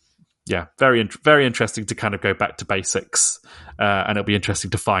very very interesting to kind of go back to basics, and it'll be interesting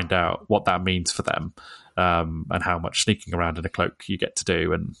to find out what that means for them. And how much sneaking around in a cloak you get to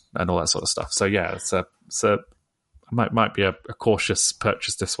do and all that sort of stuff. So might be a cautious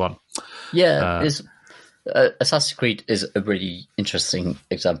purchase, this one. Assassin's Creed is a really interesting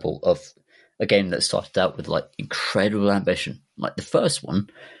example of a game that started out with incredible ambition. The first one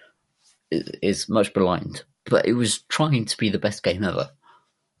is much maligned, but it was trying to be the best game ever.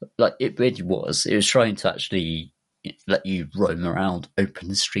 It really was. It was trying to actually let you roam around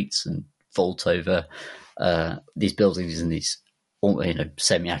open streets and vault over these buildings in these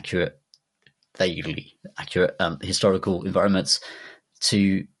semi-accurate, vaguely accurate historical environments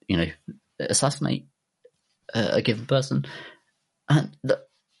to assassinate a given person. And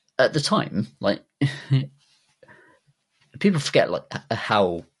at the time, people forget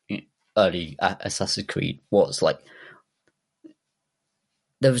how early Assassin's Creed was.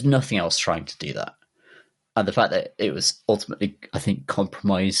 There was nothing else trying to do that. And the fact that it was ultimately, I think,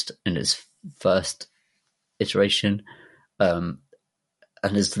 compromised in its first iteration, and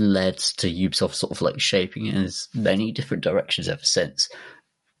has led to Ubisoft sort of shaping it in as many different directions ever since,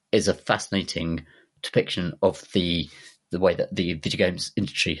 is a fascinating depiction of the way that the video games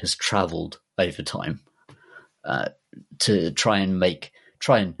industry has travelled over time, to try and make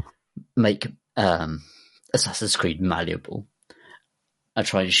Assassin's Creed malleable and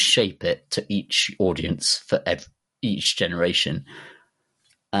try and shape it to each audience for each generation.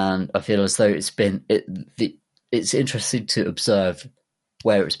 And I feel as though it's interesting to observe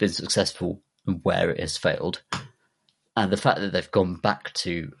where it's been successful and where it has failed. And the fact that they've gone back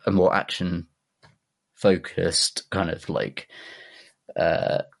to a more action-focused kind of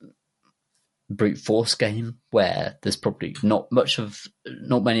brute force game where there's probably not many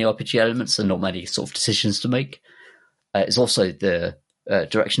RPG elements and not many sort of decisions to make. It's also the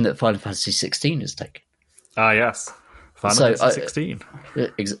direction that Final Fantasy 16 has taken. Ah, yes. Final Fantasy 16.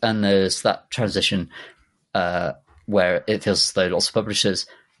 And there's that transition where it feels as though lots of publishers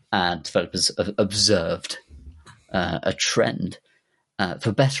and developers have observed a trend,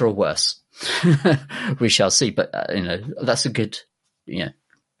 for better or worse. We shall see. But, that's a good,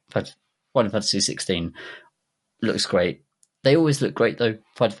 Final Fantasy 16 looks great. They always look great, though.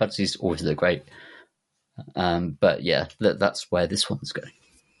 Final Fantasies always look great. But yeah, that's where this one's going.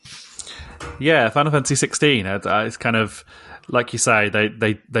 Yeah, Final Fantasy 16. It's kind of like you say.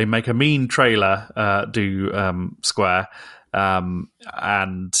 They make a mean trailer. Square,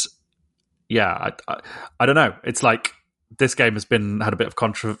 and yeah, I don't know. It's like this game has had a bit of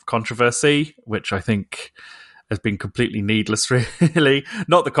controversy, which I think has been completely needless, really.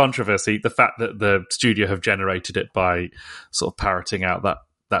 Not the controversy, the fact that the studio have generated it by sort of parroting out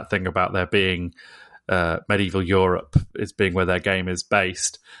that thing about there being medieval Europe as being where their game is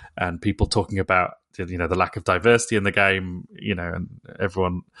based, and people talking about the lack of diversity in the game, and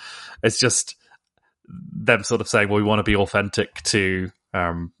everyone. It's just them sort of saying, well, we want to be authentic to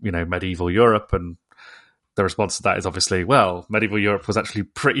medieval Europe, and the response to that is obviously, well, medieval Europe was actually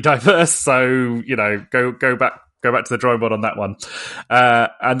pretty diverse, so go back to the drawing board on that one,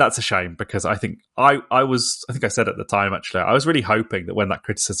 and that's a shame, because I think I think I said at the time, actually, I was really hoping that when that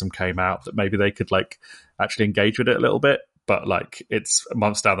criticism came out that maybe they could actually engage with it a little bit, but it's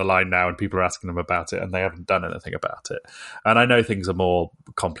months down the line now and people are asking them about it and they haven't done anything about it. And I know things are more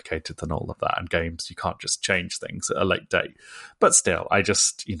complicated than all of that, and games, you can't just change things at a late date, but still, I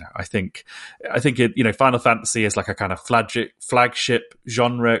just I think it, Final Fantasy is like a kind of flagship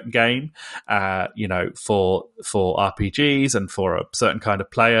genre game, for RPGs and for a certain kind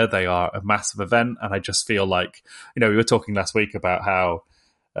of player. They are a massive event, and I just feel like we were talking last week about how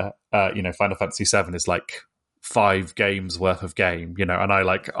Final Fantasy 7 is like 5 games worth of game, and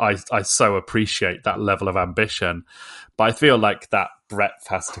I so appreciate that level of ambition, but I feel like that breadth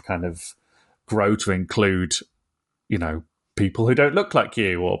has to kind of grow to include people who don't look like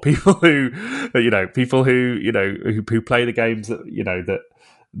you, or people who who play the games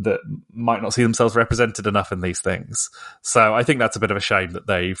that might not see themselves represented enough in these things. So I think that's a bit of a shame that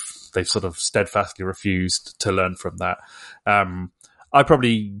they've sort of steadfastly refused to learn from that. I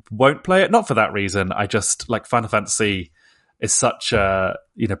probably won't play it, not for that reason. I just like Final Fantasy is such a,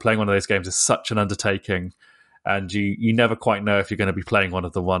 playing one of those games is such an undertaking, and you never quite know if you're going to be playing one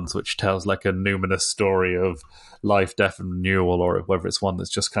of the ones which tells like a numinous story of life, death, and renewal, or whether it's one that's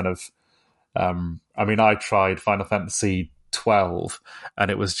just kind of, I tried Final Fantasy 12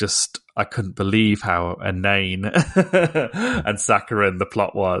 and it was just, I couldn't believe how inane and saccharine the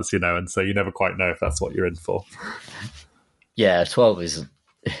plot was, and so you never quite know if that's what you're in for. Yeah, 12 is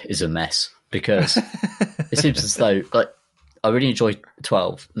a mess, because it seems as though I really enjoy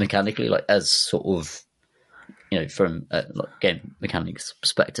 12 mechanically, as sort of from game mechanics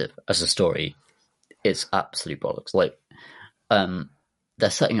perspective. As a story, it's absolute bollocks. They're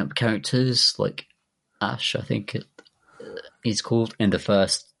setting up characters like Ash, I think he's called, in the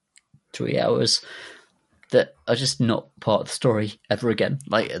first 3 hours that are just not part of the story ever again.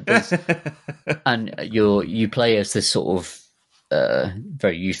 And you play as this sort of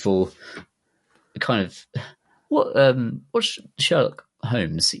very youthful kind of what's Sherlock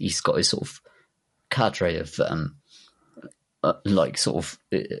Holmes? He's got his sort of cadre of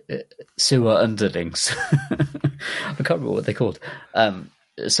sewer underlings. I can't remember what they're called.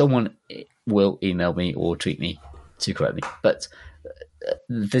 Someone will email me or tweet me to correct me, but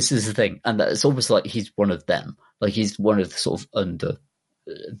this is the thing, and it's almost like he's one of them. He's one of the sort of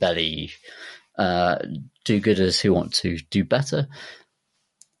underbelly do-gooders who want to do better,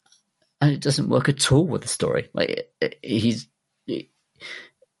 and it doesn't work at all with the story.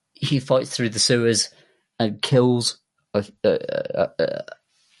 He fights through the sewers and kills a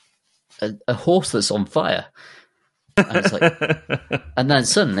horse that's on fire, and it's and then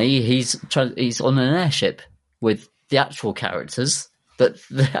suddenly he's on an airship with the actual characters that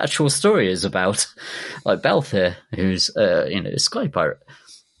the actual story is about, like Belfair, who's a sky pirate.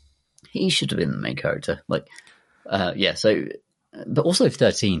 He should have been the main character. So, but also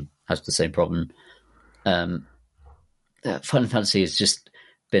 13 has the same problem. Final Fantasy has just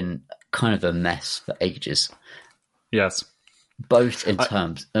been kind of a mess for ages. Yes. Both in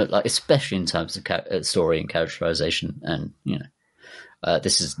terms, especially in terms of story and characterization, and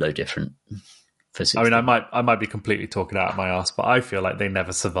this is no different. for 16. I mean, I might be completely talking out of my ass, but I feel like they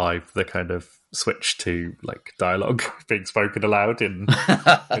never survived the kind of switch to like dialogue being spoken aloud in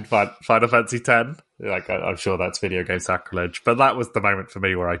Final Fantasy X. Like, I'm sure that's video game sacrilege, but that was the moment for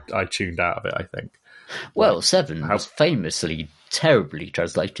me where I tuned out of it. I think. Well, Like, 7 was famously terribly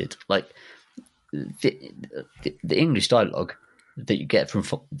translated. Like the English dialogue that you get from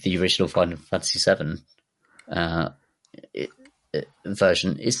the original Final Fantasy VII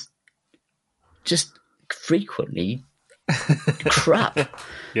version is just frequently crap.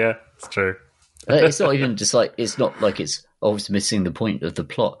 Yeah, it's true. It's not even just like it's not like it's always missing the point of the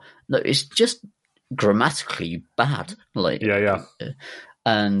plot. No, it's just grammatically bad. Like yeah.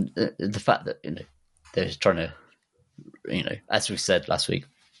 And the fact that they're trying to, as we said last week,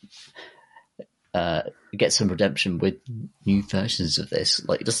 get some redemption with new versions of this.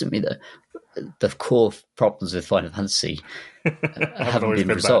 Like, it doesn't mean that the core problems with Final Fantasy haven't been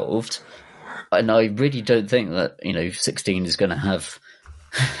resolved. And I really don't think that 16 is going to have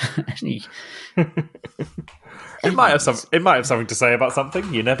any. It might have something to say about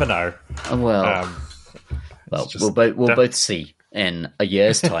something. You never know. Well, we'll both see in a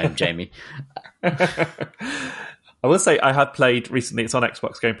year's time, Jamie. I will say I have played recently. It's on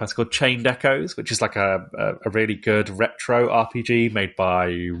Xbox Game Pass, called Chained Echoes, which is like a really good retro RPG made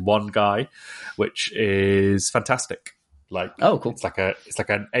by one guy, which is fantastic. Like, oh, cool! It's like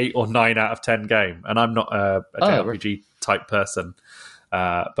an 8 or 9 out of 10 game, and I'm not a JRPG type person,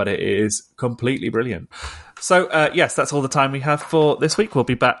 but it is completely brilliant. So yes, that's all the time we have for this week. We'll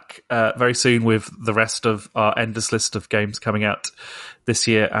be back very soon with the rest of our endless list of games coming out this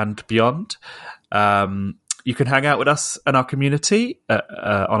year and beyond. You can hang out with us and our community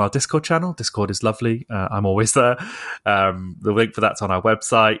on our Discord channel. Discord is lovely. I'm always there. The link for that's on our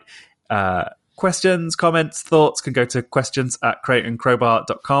website. Questions, comments, thoughts can go to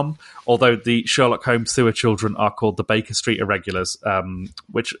questions@crateandcrowbar.com. Although the Sherlock Holmes sewer children are called the Baker Street Irregulars,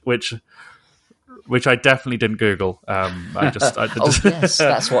 which I definitely didn't Google. Yes,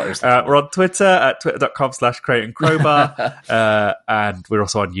 that's what it was. We're on Twitter at twitter.com/crateandcrowbar. And we're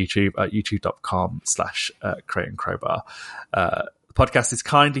also on YouTube at youtube.com/crateandcrowbar. The podcast is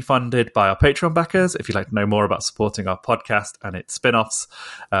kindly funded by our Patreon backers. If you'd like to know more about supporting our podcast and its spin-offs,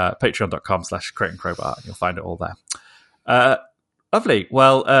 patreon.com/crateandcrowbar, and you'll find it all there. Lovely.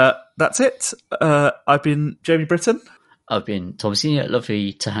 Well, that's it. I've been Jamie Britton. I've been Tom Senior.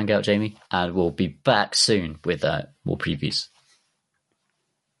 Lovely to hang out, Jamie. And we'll be back soon with more previews.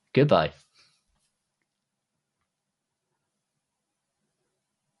 Goodbye.